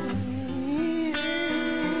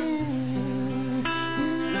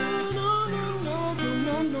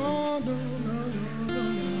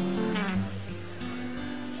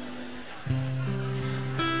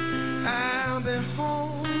 I'll be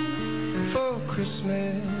home for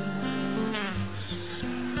Christmas.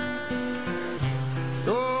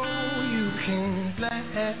 Oh, you can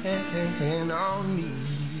plan on me.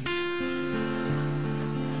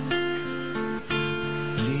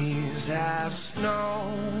 Please have snow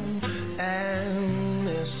and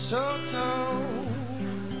mistletoe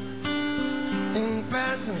and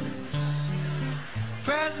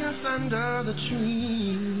presents under the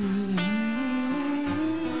tree.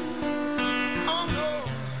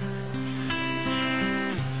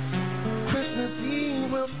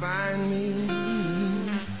 Will find me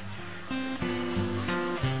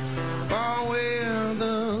or where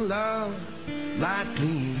the love light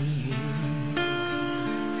gleams.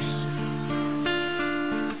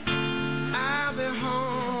 I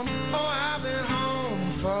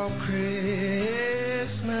for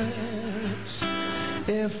Christmas.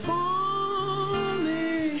 If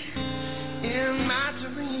only in my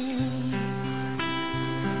dream.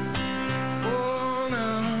 Oh no,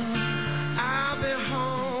 I'll be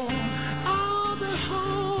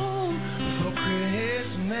home for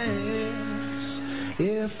Christmas.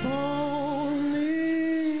 If only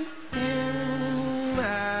in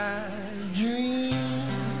my dream.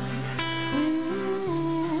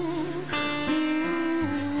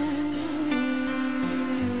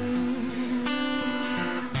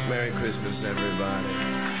 Merry Christmas, everybody.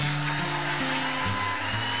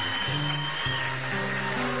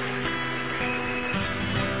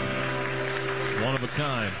 One of a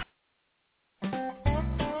kind.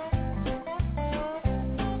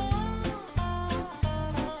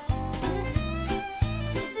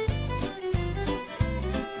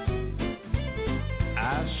 I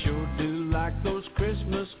sure do like those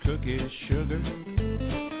Christmas cookies, sugar.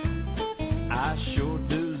 I sure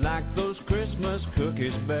do like those Christmas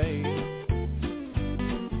cookies, babe.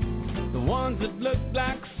 The ones that look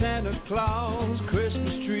like Santa Claus,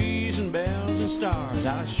 Christmas trees and bells and stars.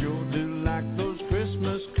 I sure do like those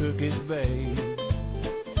Christmas cookies, babe.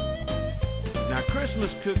 Now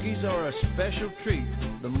Christmas cookies are a special treat.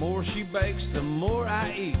 The more she bakes, the more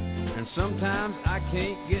I eat. And sometimes I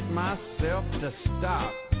can't get myself to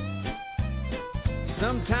stop.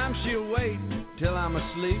 Sometimes she'll wait till I'm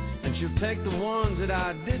asleep, and she'll take the ones that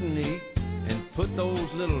I didn't eat and put those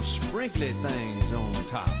little sprinkly things on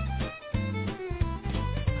top.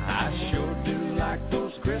 I sure do like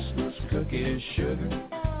those Christmas cookies, sugar.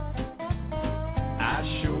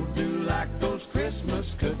 I sure do like those Christmas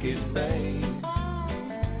cookies, babe.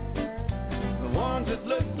 The ones that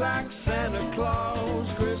look like Santa Claus,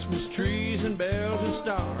 Christmas trees and bells and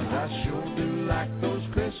stars. I sure do like those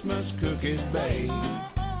Christmas cookies, babe.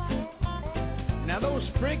 Now those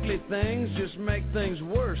sprinkly things just make things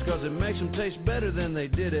worse, 'cause it makes them taste better than they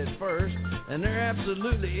did at first, and they're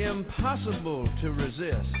absolutely impossible to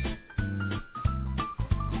resist.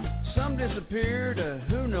 Some disappear to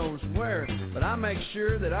who knows where, but I make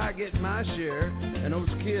sure that I get my share, and those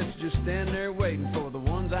kids just stand there waiting for the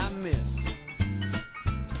ones I miss.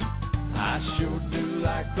 I sure do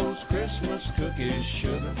like those Christmas cookies,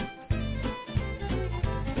 sugar.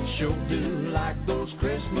 Sure do like those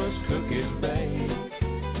Christmas cookies, babe.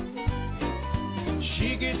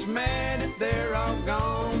 She gets mad if they're all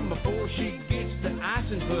gone before she gets the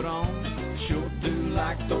icing put on. Sure do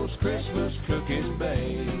like those Christmas cookies,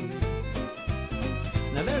 babe.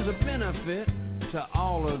 Now there's a benefit to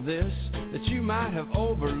all of this that you might have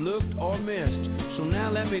overlooked or missed. So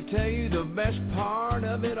now let me tell you the best part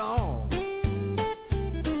of it all.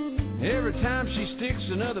 Every time she sticks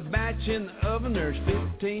another batch in the oven, there's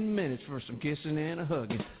 15 minutes for some kissing and a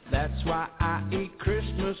hugging. That's why I eat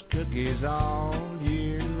Christmas cookies all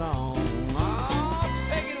year long. Oh,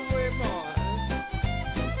 take it away, boy.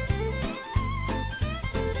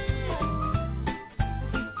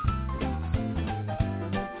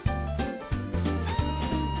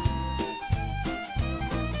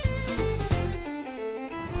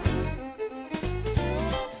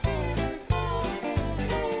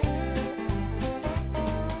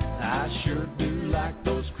 Sure do like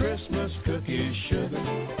those Christmas cookies, sugar.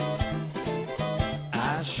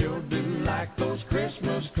 I sure do like those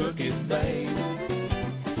Christmas cookies, babe.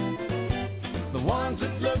 The ones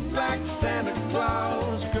that look like Santa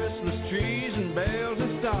Claus, Christmas trees and bells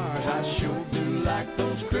and stars. I sure do like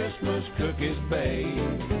those Christmas cookies,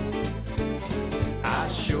 babe.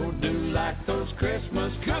 I sure do like those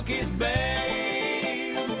Christmas cookies, babe.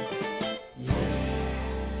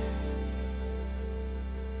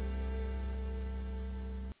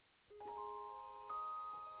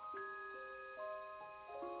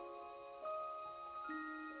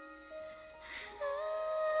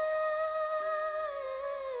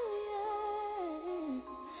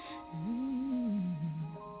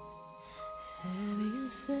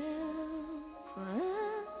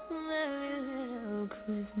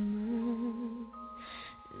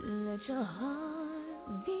 Let your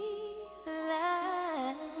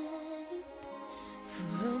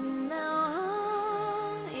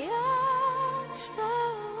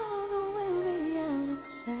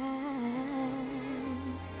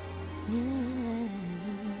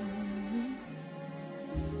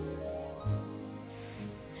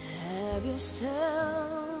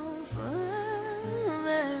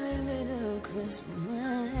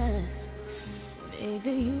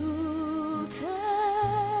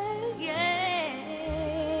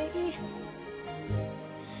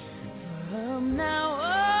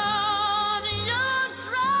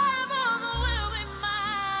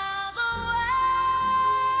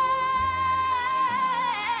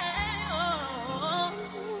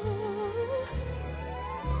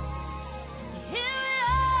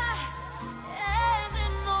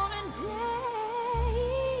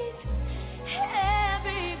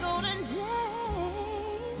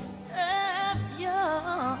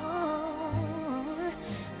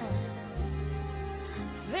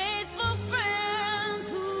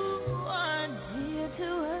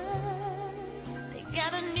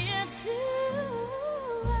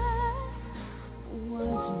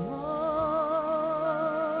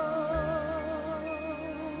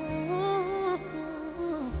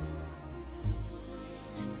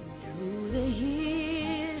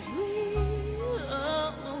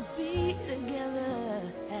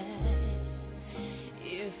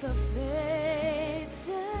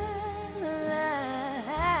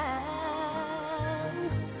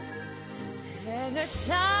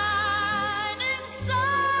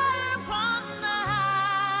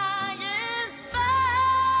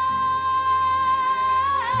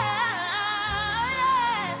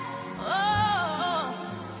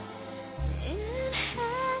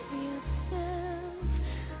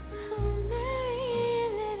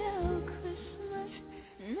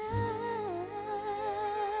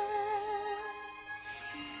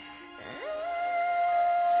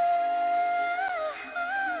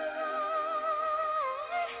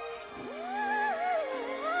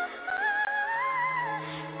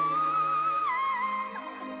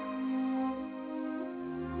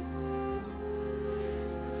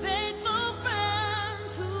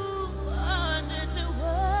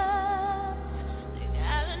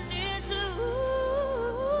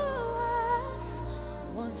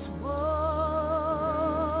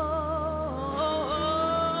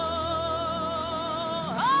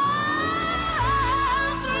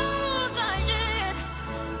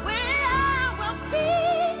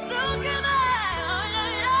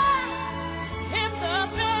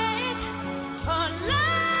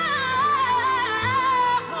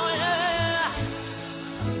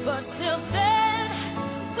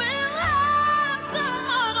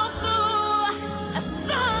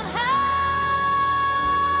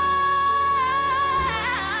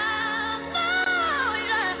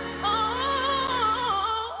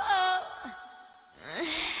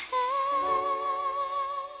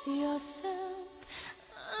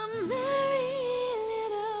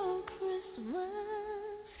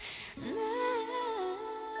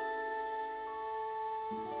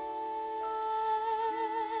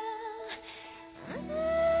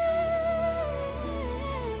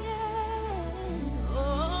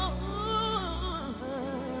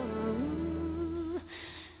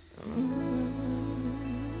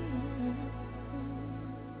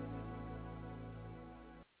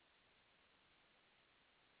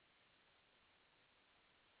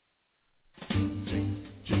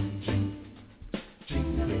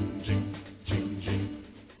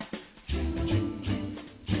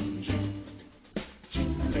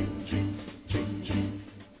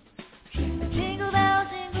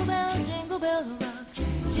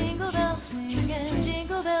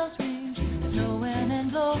jingle bells ring, snowing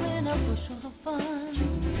and blowing up bushels of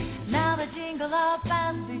fun. Now the jingle hop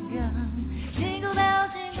has begun. Jingle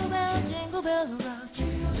bells, jingle bells, jingle bells rock.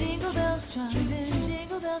 Jingle bells chime in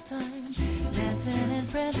jingle bell time, dancing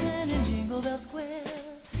and prancing in Jingle Bell Square.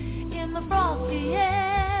 In the frosty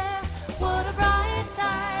air, what a bright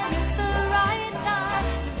time! It's the right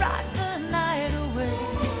time to rock the night away.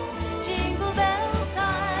 Jingle bell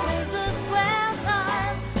time is the swell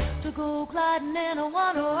time to go gliding in a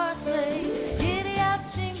one-horse sleigh. Giddy up,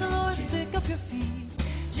 jingle horse, pick up your feet,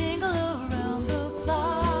 jingle around the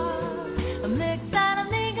clock. A mix and a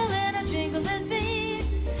mingle and a jingling beat.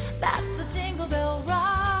 That's the Jingle Bell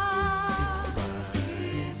Rock.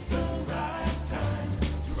 It's the right time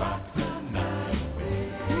to rock the night away.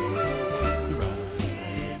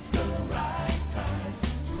 It's the right time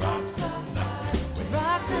to rock the night away.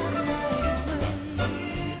 Rock the night away.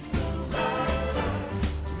 It's the right time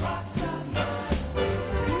to rock the night away.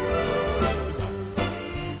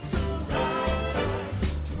 It's the right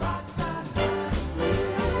time to rock the night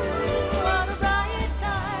away. What a bright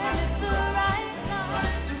time! It's the right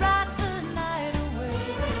time to rock the night away.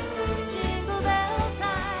 Jingle bell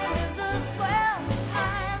time is a swell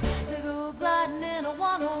time to go gliding in a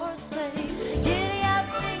one-horse sleigh. Giddy up,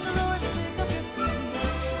 jingle horse, pick up your feet,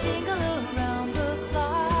 jingle around the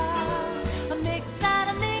clock. A mix and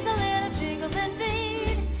a mingle and a jingling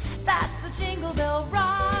beat. That's the Jingle Bell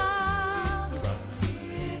Rock.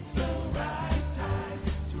 It's the right time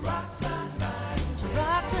to rock the night, to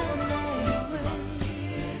rock the night away.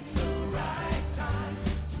 It's the right time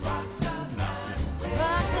to rock the night away.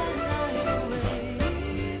 Rock the night away.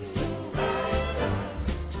 It's the right time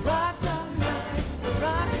to rock the night,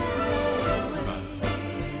 rock the night away.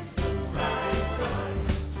 It's the right time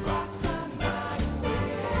to rock the night away.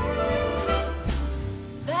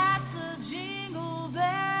 That's a Jingle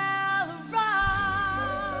Bell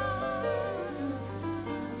Rock.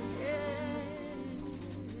 Yeah.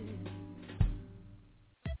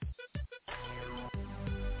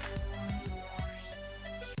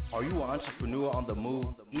 Are you an entrepreneur on the move?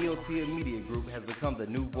 EOTM Media Group has become the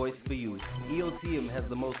new voice for you. EOTM has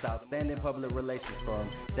the most outstanding public relations firm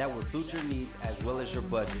that will suit your needs as well as your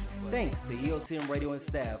budget. Thanks to EOTM Radio and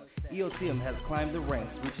staff, EOTM has climbed the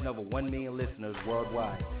ranks, reaching over 1 million listeners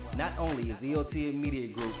worldwide. Not only is EOTM Media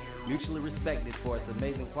Group mutually respected for its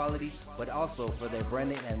amazing quality, but also for their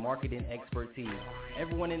branding and marketing expertise.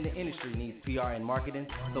 Everyone in the industry needs PR and marketing,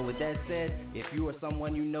 so with that said, if you or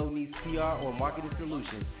someone you know needs PR or marketing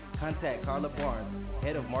solutions, contact Carla Barnes,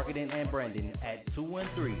 Head of Marketing and Branding at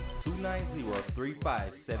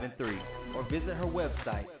 213-290-3573, or visit her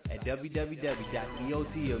website at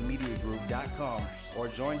www.eotmmediagroup.com or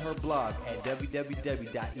join her blog at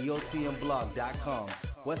www.eotmblog.com.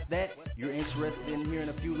 What's that? You're interested in hearing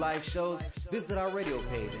a few live shows? Visit our radio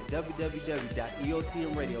page at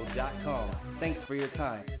www.eotmradio.com. Thanks for your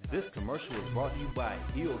time. This commercial is brought to you by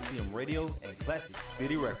EOTM Radio and Classic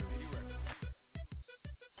City Records.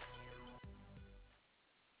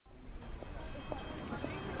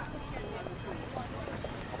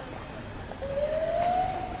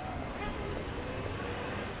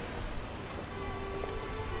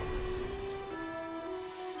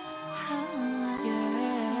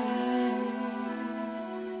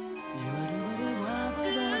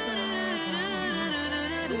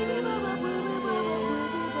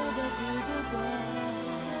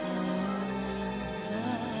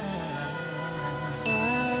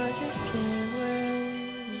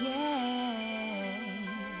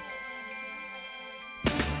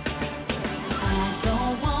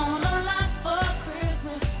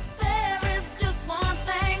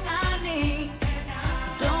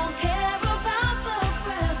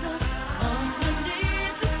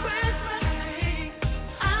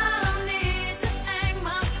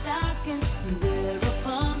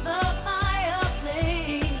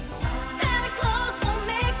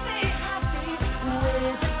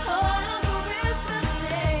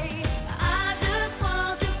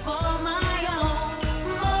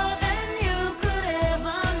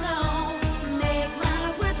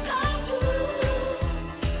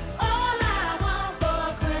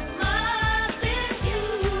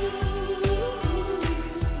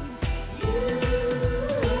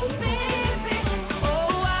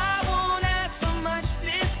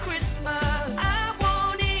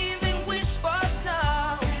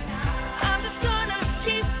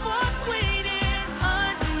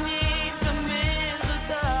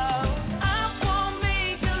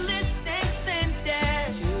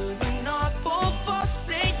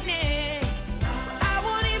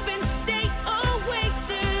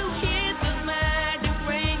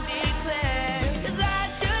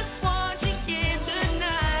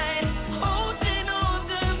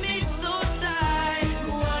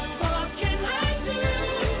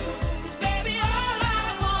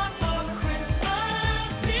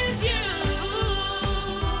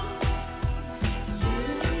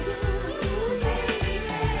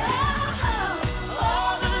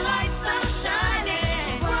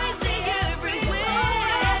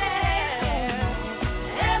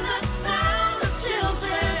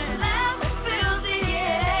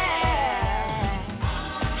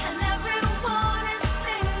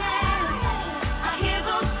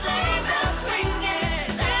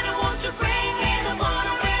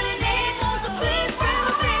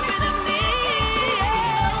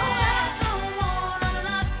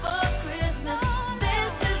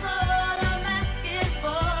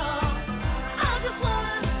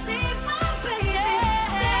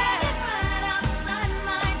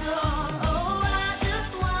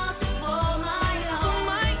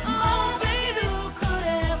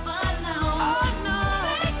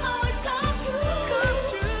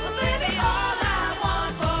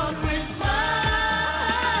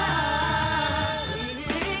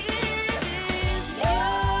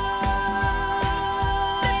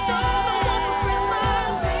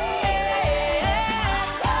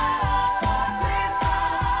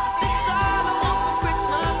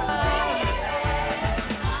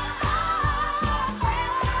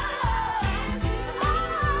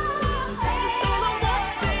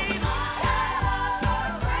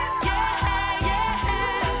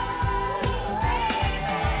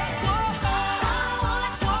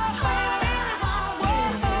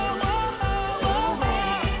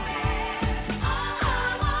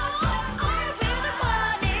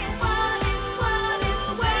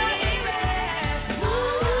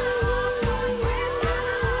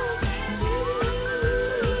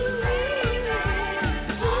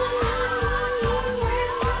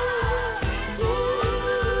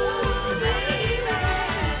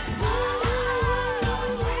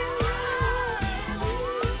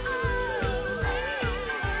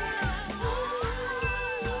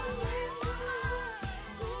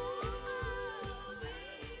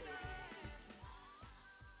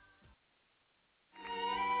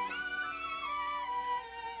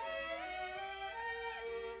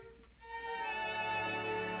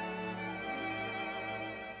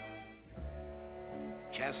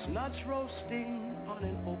 chestnuts roasting on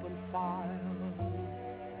an open fire,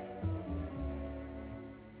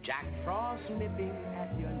 Jack Frost nipping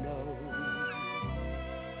at your nose,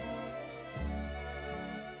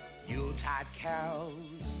 Yuletide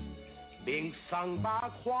carols being sung by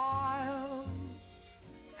a choir,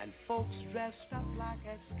 and folks dressed up like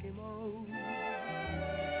Eskimos.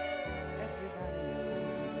 Everybody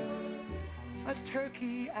knows a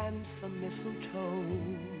turkey and some mistletoe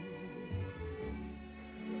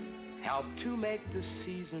help to make the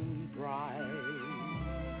season bright.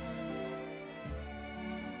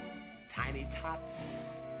 Tiny tots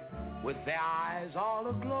with their eyes all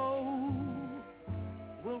aglow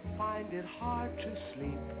will find it hard to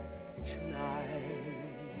sleep tonight.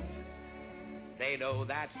 They know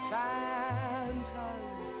that Santa's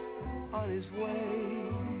on his way.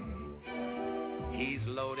 He's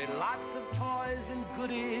loaded lots of toys and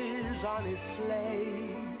goodies on his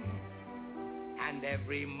sleigh, and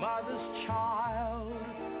every mother's child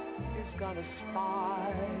is gonna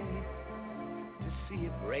spy to see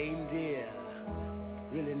if reindeer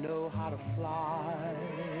really know how to fly.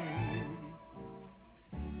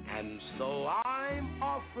 And so I'm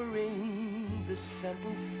offering this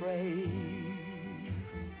simple phrase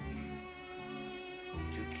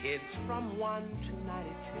to kids from 1 to 92.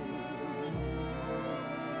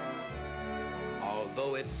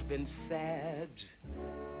 Although it's been said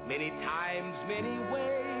many times, many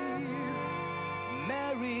ways,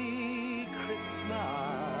 Merry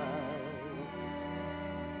Christmas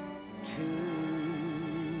to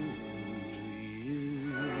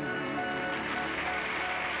you.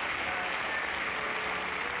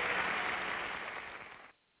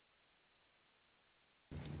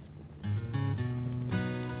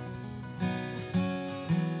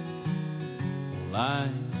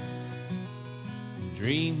 I'm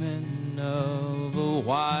dreaming of a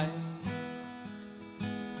white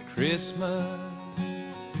Christmas,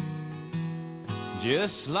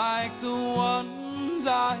 just like the ones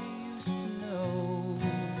I used to know,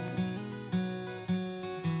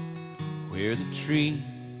 where the tree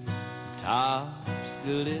tops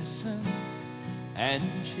glisten and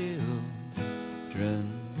children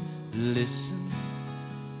listen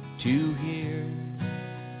to hear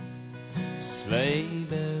sleigh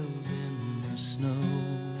bells in the snow.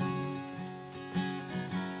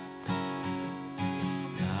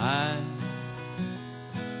 I'm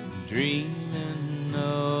dreaming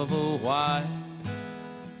of a white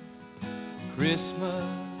Christmas,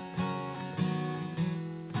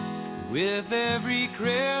 with every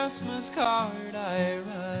Christmas card I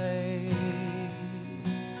write.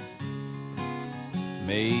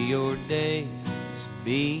 May your days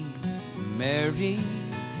be merry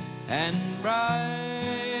and bright,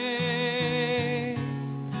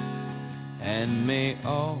 and may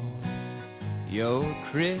all your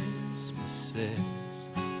Christmases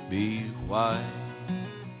be white.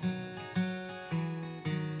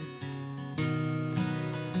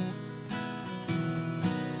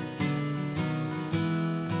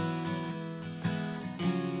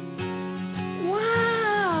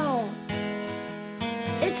 Wow!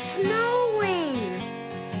 It's snowing!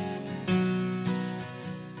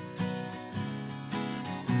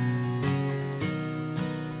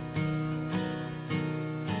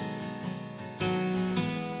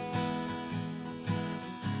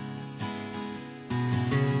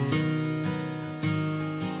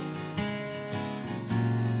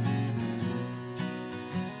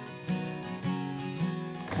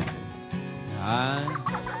 I'm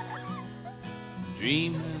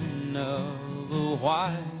dreaming of a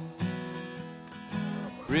white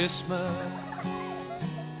Christmas,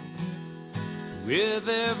 with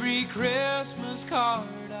every Christmas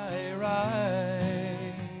card I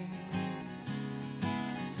write.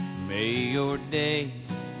 May your days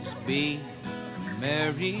be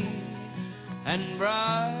merry and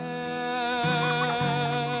bright,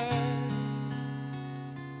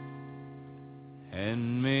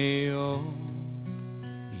 and may all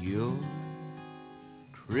your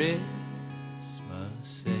Christmases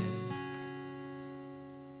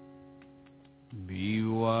be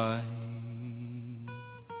white.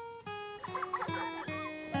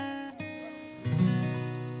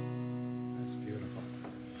 That's beautiful.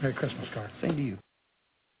 Merry Christmas, Garth. Same to you.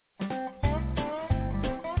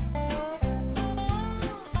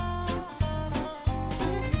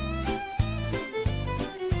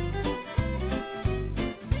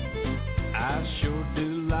 I sure do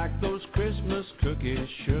like those Christmas cookies,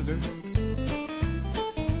 sugar.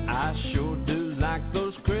 I sure do like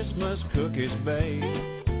those Christmas cookies, babe.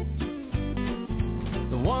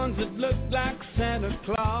 The ones that look like Santa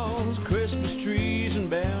Claus, Christmas trees and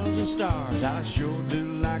bells and stars. I sure do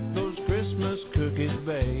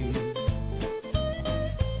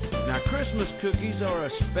Christmas cookies are a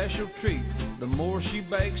special treat. The more she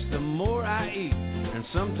bakes, the more I eat. And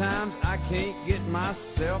sometimes I can't get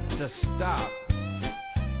myself to stop.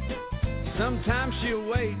 Sometimes she'll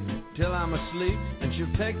wait till I'm asleep, and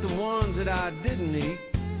she'll take the ones that I didn't eat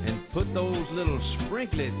and put those little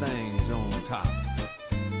sprinkly things on top.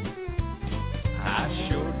 I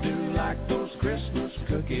sure do like those Christmas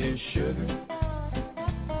cookies, sugar.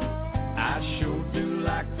 I sure do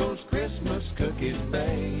like those Christmas cookies,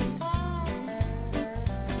 babe.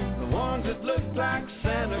 The ones that look like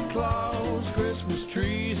Santa Claus, Christmas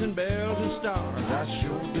trees and bells and stars. I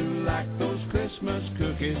sure do like those Christmas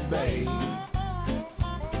cookies, babe.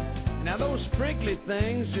 Now those sprinkly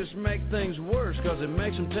things just make things worse, 'cause it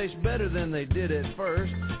makes them taste better than they did at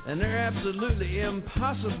first, and they're absolutely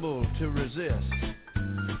impossible to resist.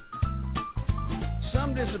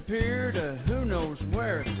 Some disappear to who knows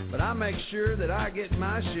where, but I make sure that I get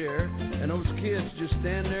my share, and those kids just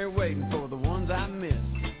stand there waiting for the ones I missed.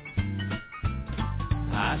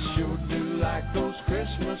 I sure do like those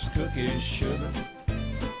Christmas cookies, sugar.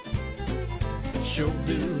 Sure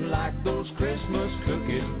do like those Christmas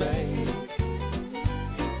cookies, babe.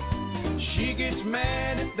 She gets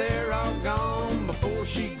mad if they're all gone before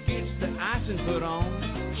she gets the icing put on.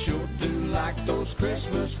 Sure do like those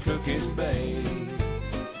Christmas cookies, babe.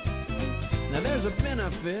 Now there's a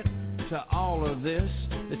benefit to all of this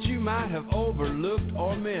that you might have overlooked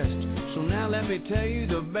or missed. So now let me tell you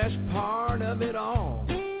the best part of it all.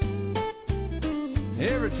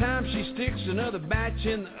 Every time she sticks another batch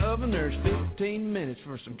in the oven, there's 15 minutes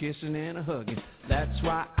for some kissing and a hugging. That's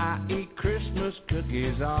why I eat Christmas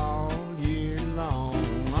cookies all year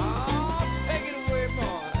long. Oh, take it away,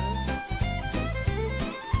 boys.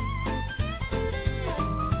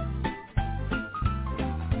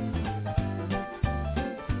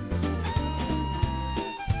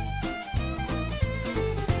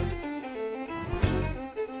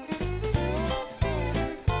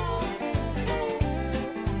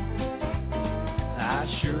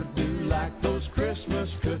 Christmas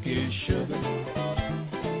cookies, sugar.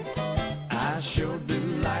 I sure do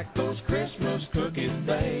like those Christmas cookies,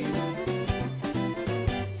 babe.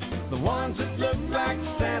 The ones that look like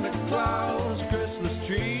Santa Claus, Christmas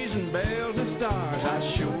trees and bells and stars.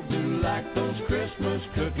 I sure do like those Christmas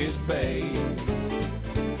cookies, babe.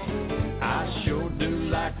 I sure do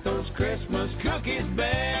like those Christmas cookies,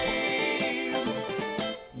 babe.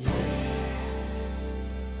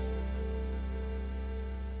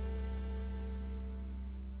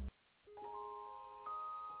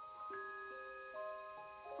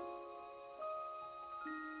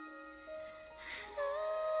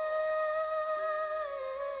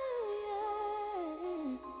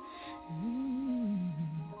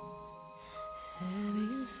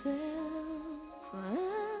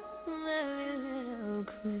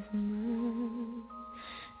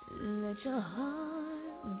 Your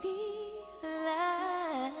heart be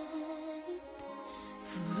light.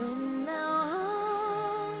 From now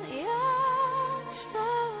on, your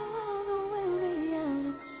trouble will be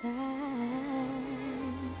outside.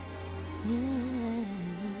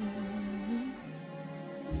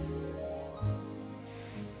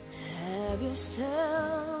 Have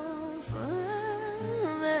yourself a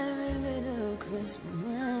merry little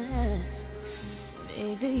Christmas.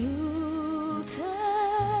 Make the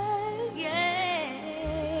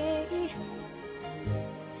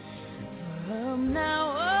from now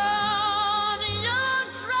on, your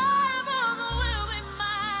trouble will be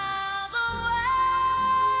miles away.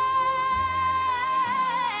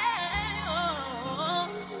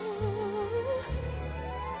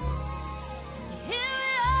 Here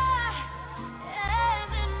we are,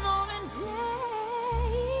 every moment day,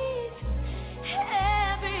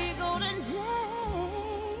 every golden day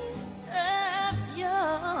of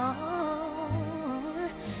your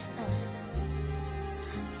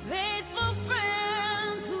faithful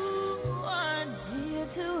friends who are dear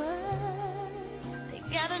to us, they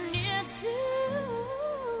gather near to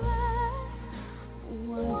us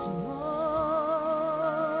once more.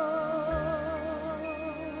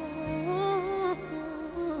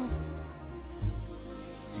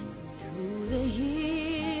 Through the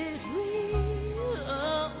years we'll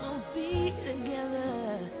all be together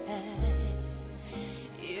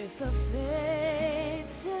if the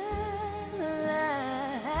fates allow.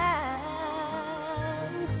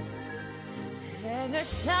 Hang a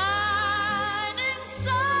shining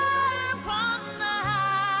star upon the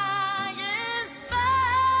highest bough.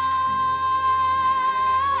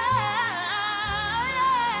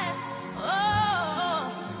 Oh,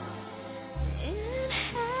 and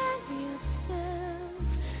have yourself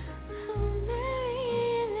a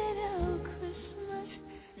merry little Christmas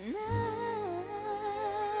night.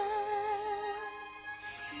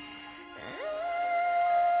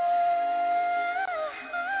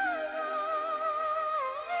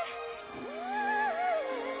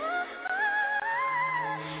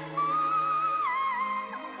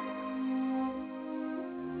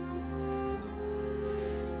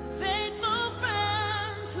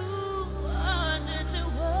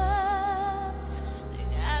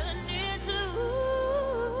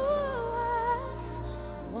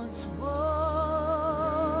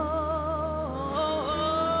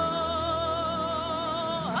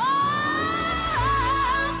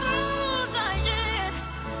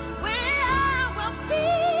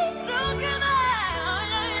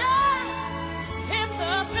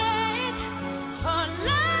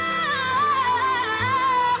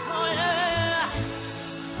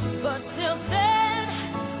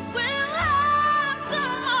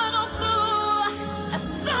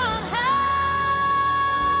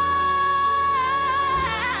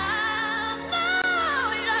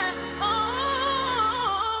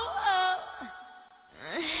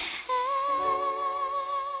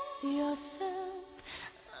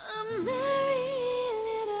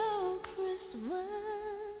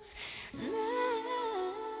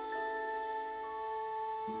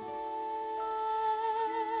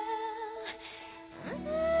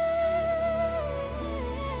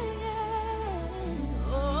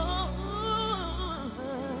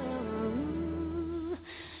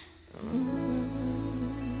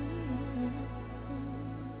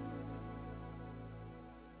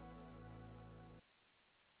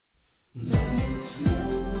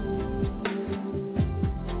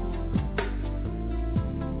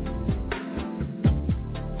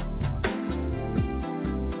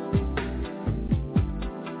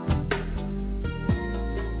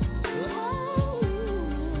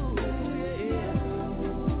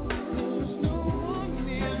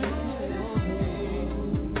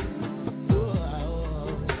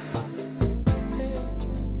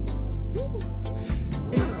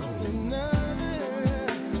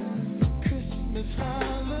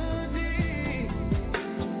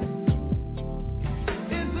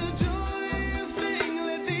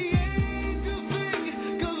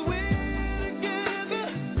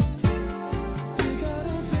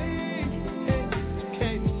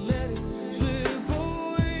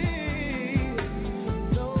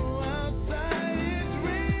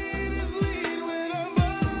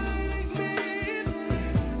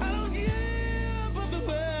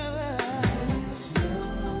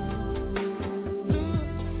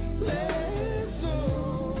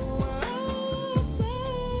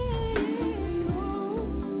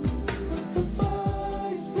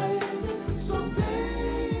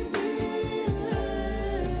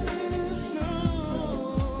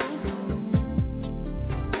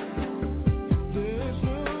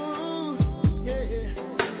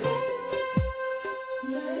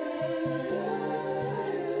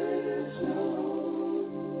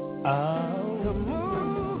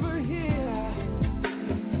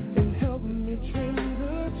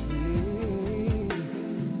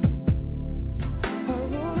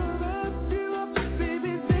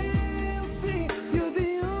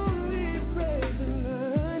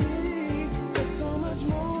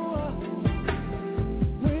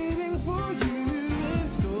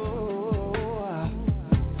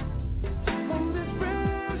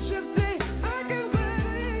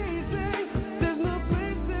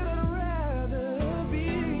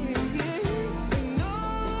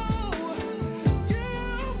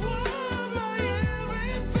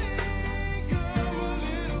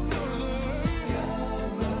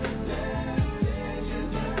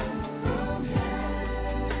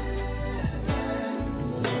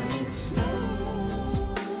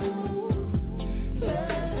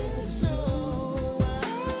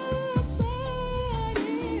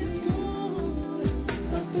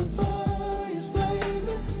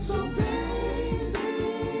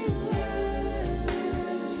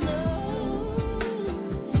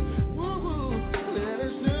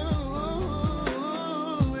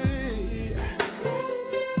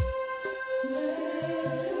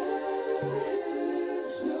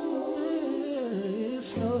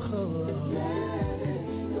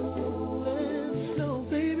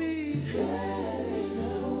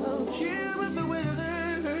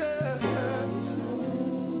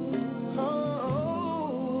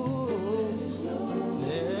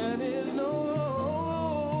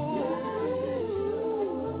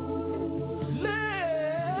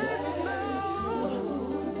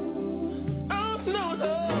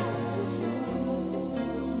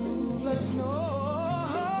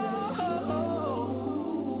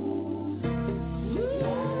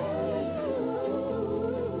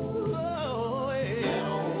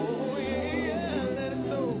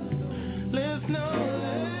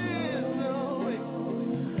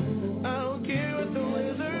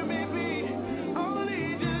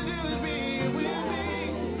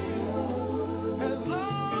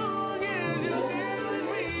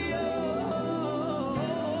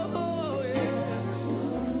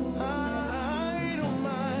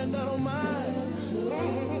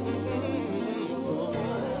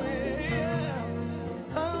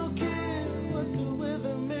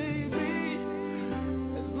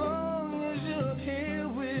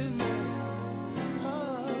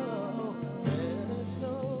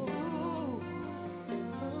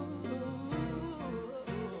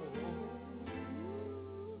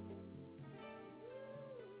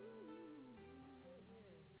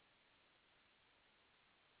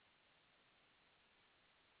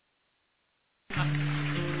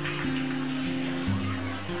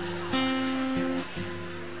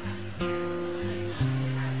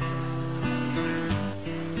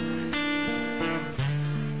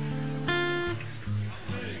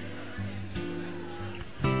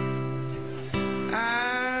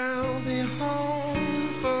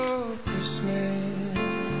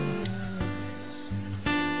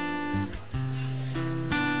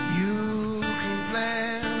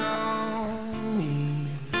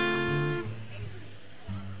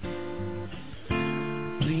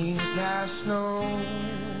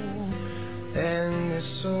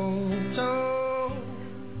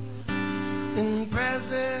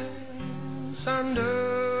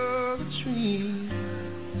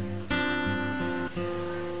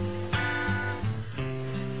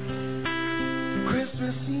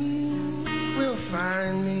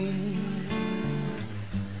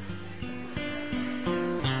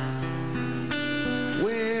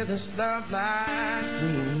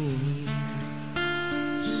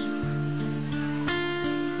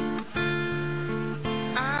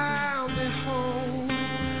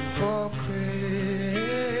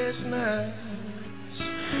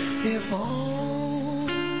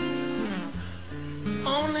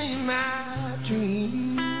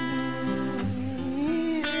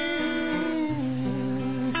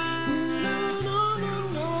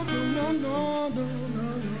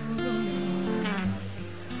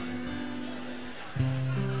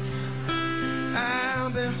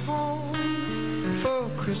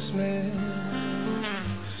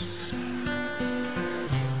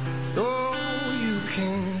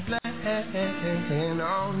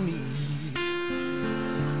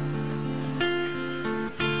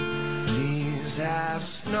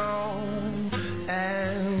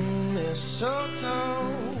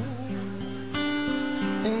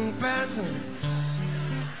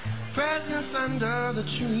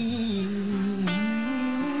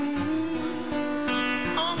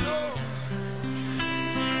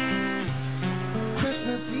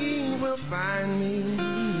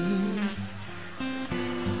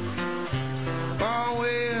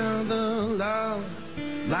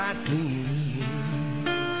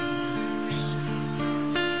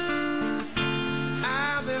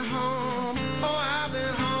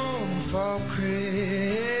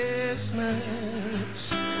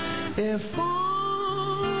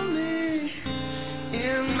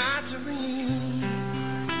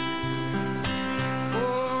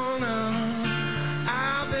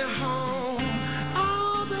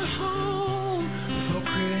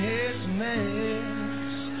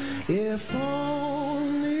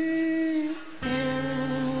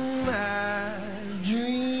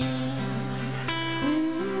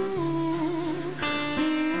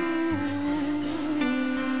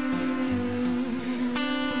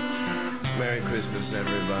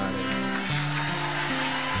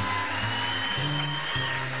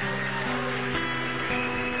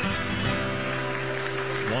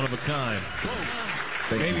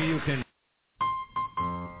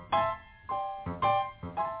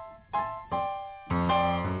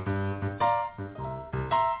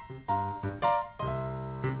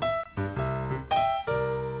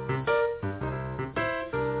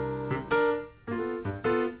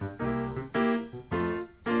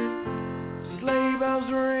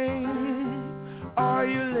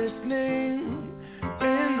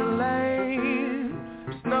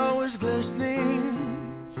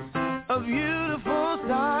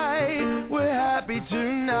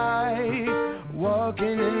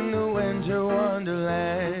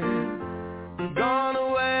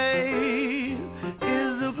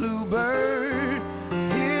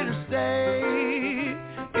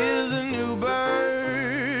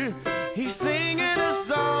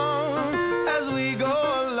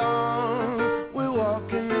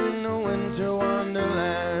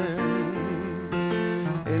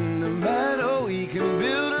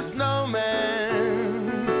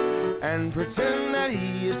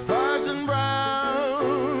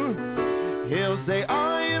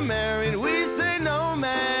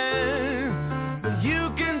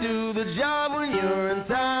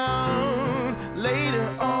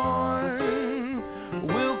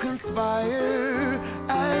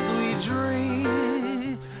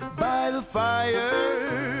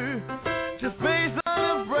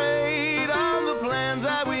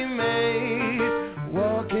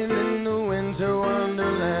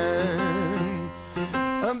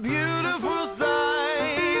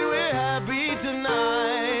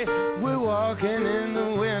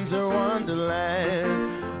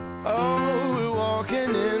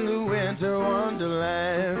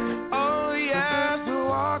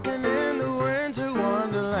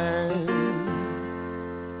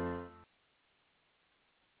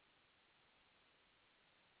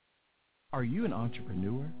 Are you an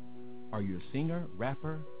entrepreneur? Are you a singer,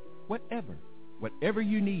 rapper, whatever? Whatever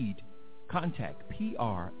you need, contact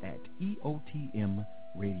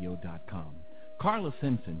PR@EOTMradio.com. Carla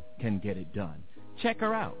Simpson can get it done. Check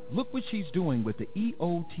her out. Look what she's doing with the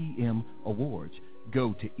EOTM Awards.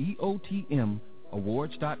 Go to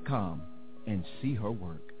EOTMawards.com and see her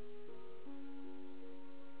work.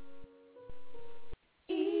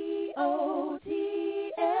 EOTM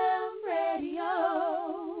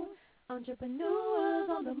Radio. Entrepreneurs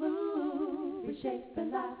on the move.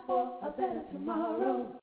 Reshaping lives for a better tomorrow.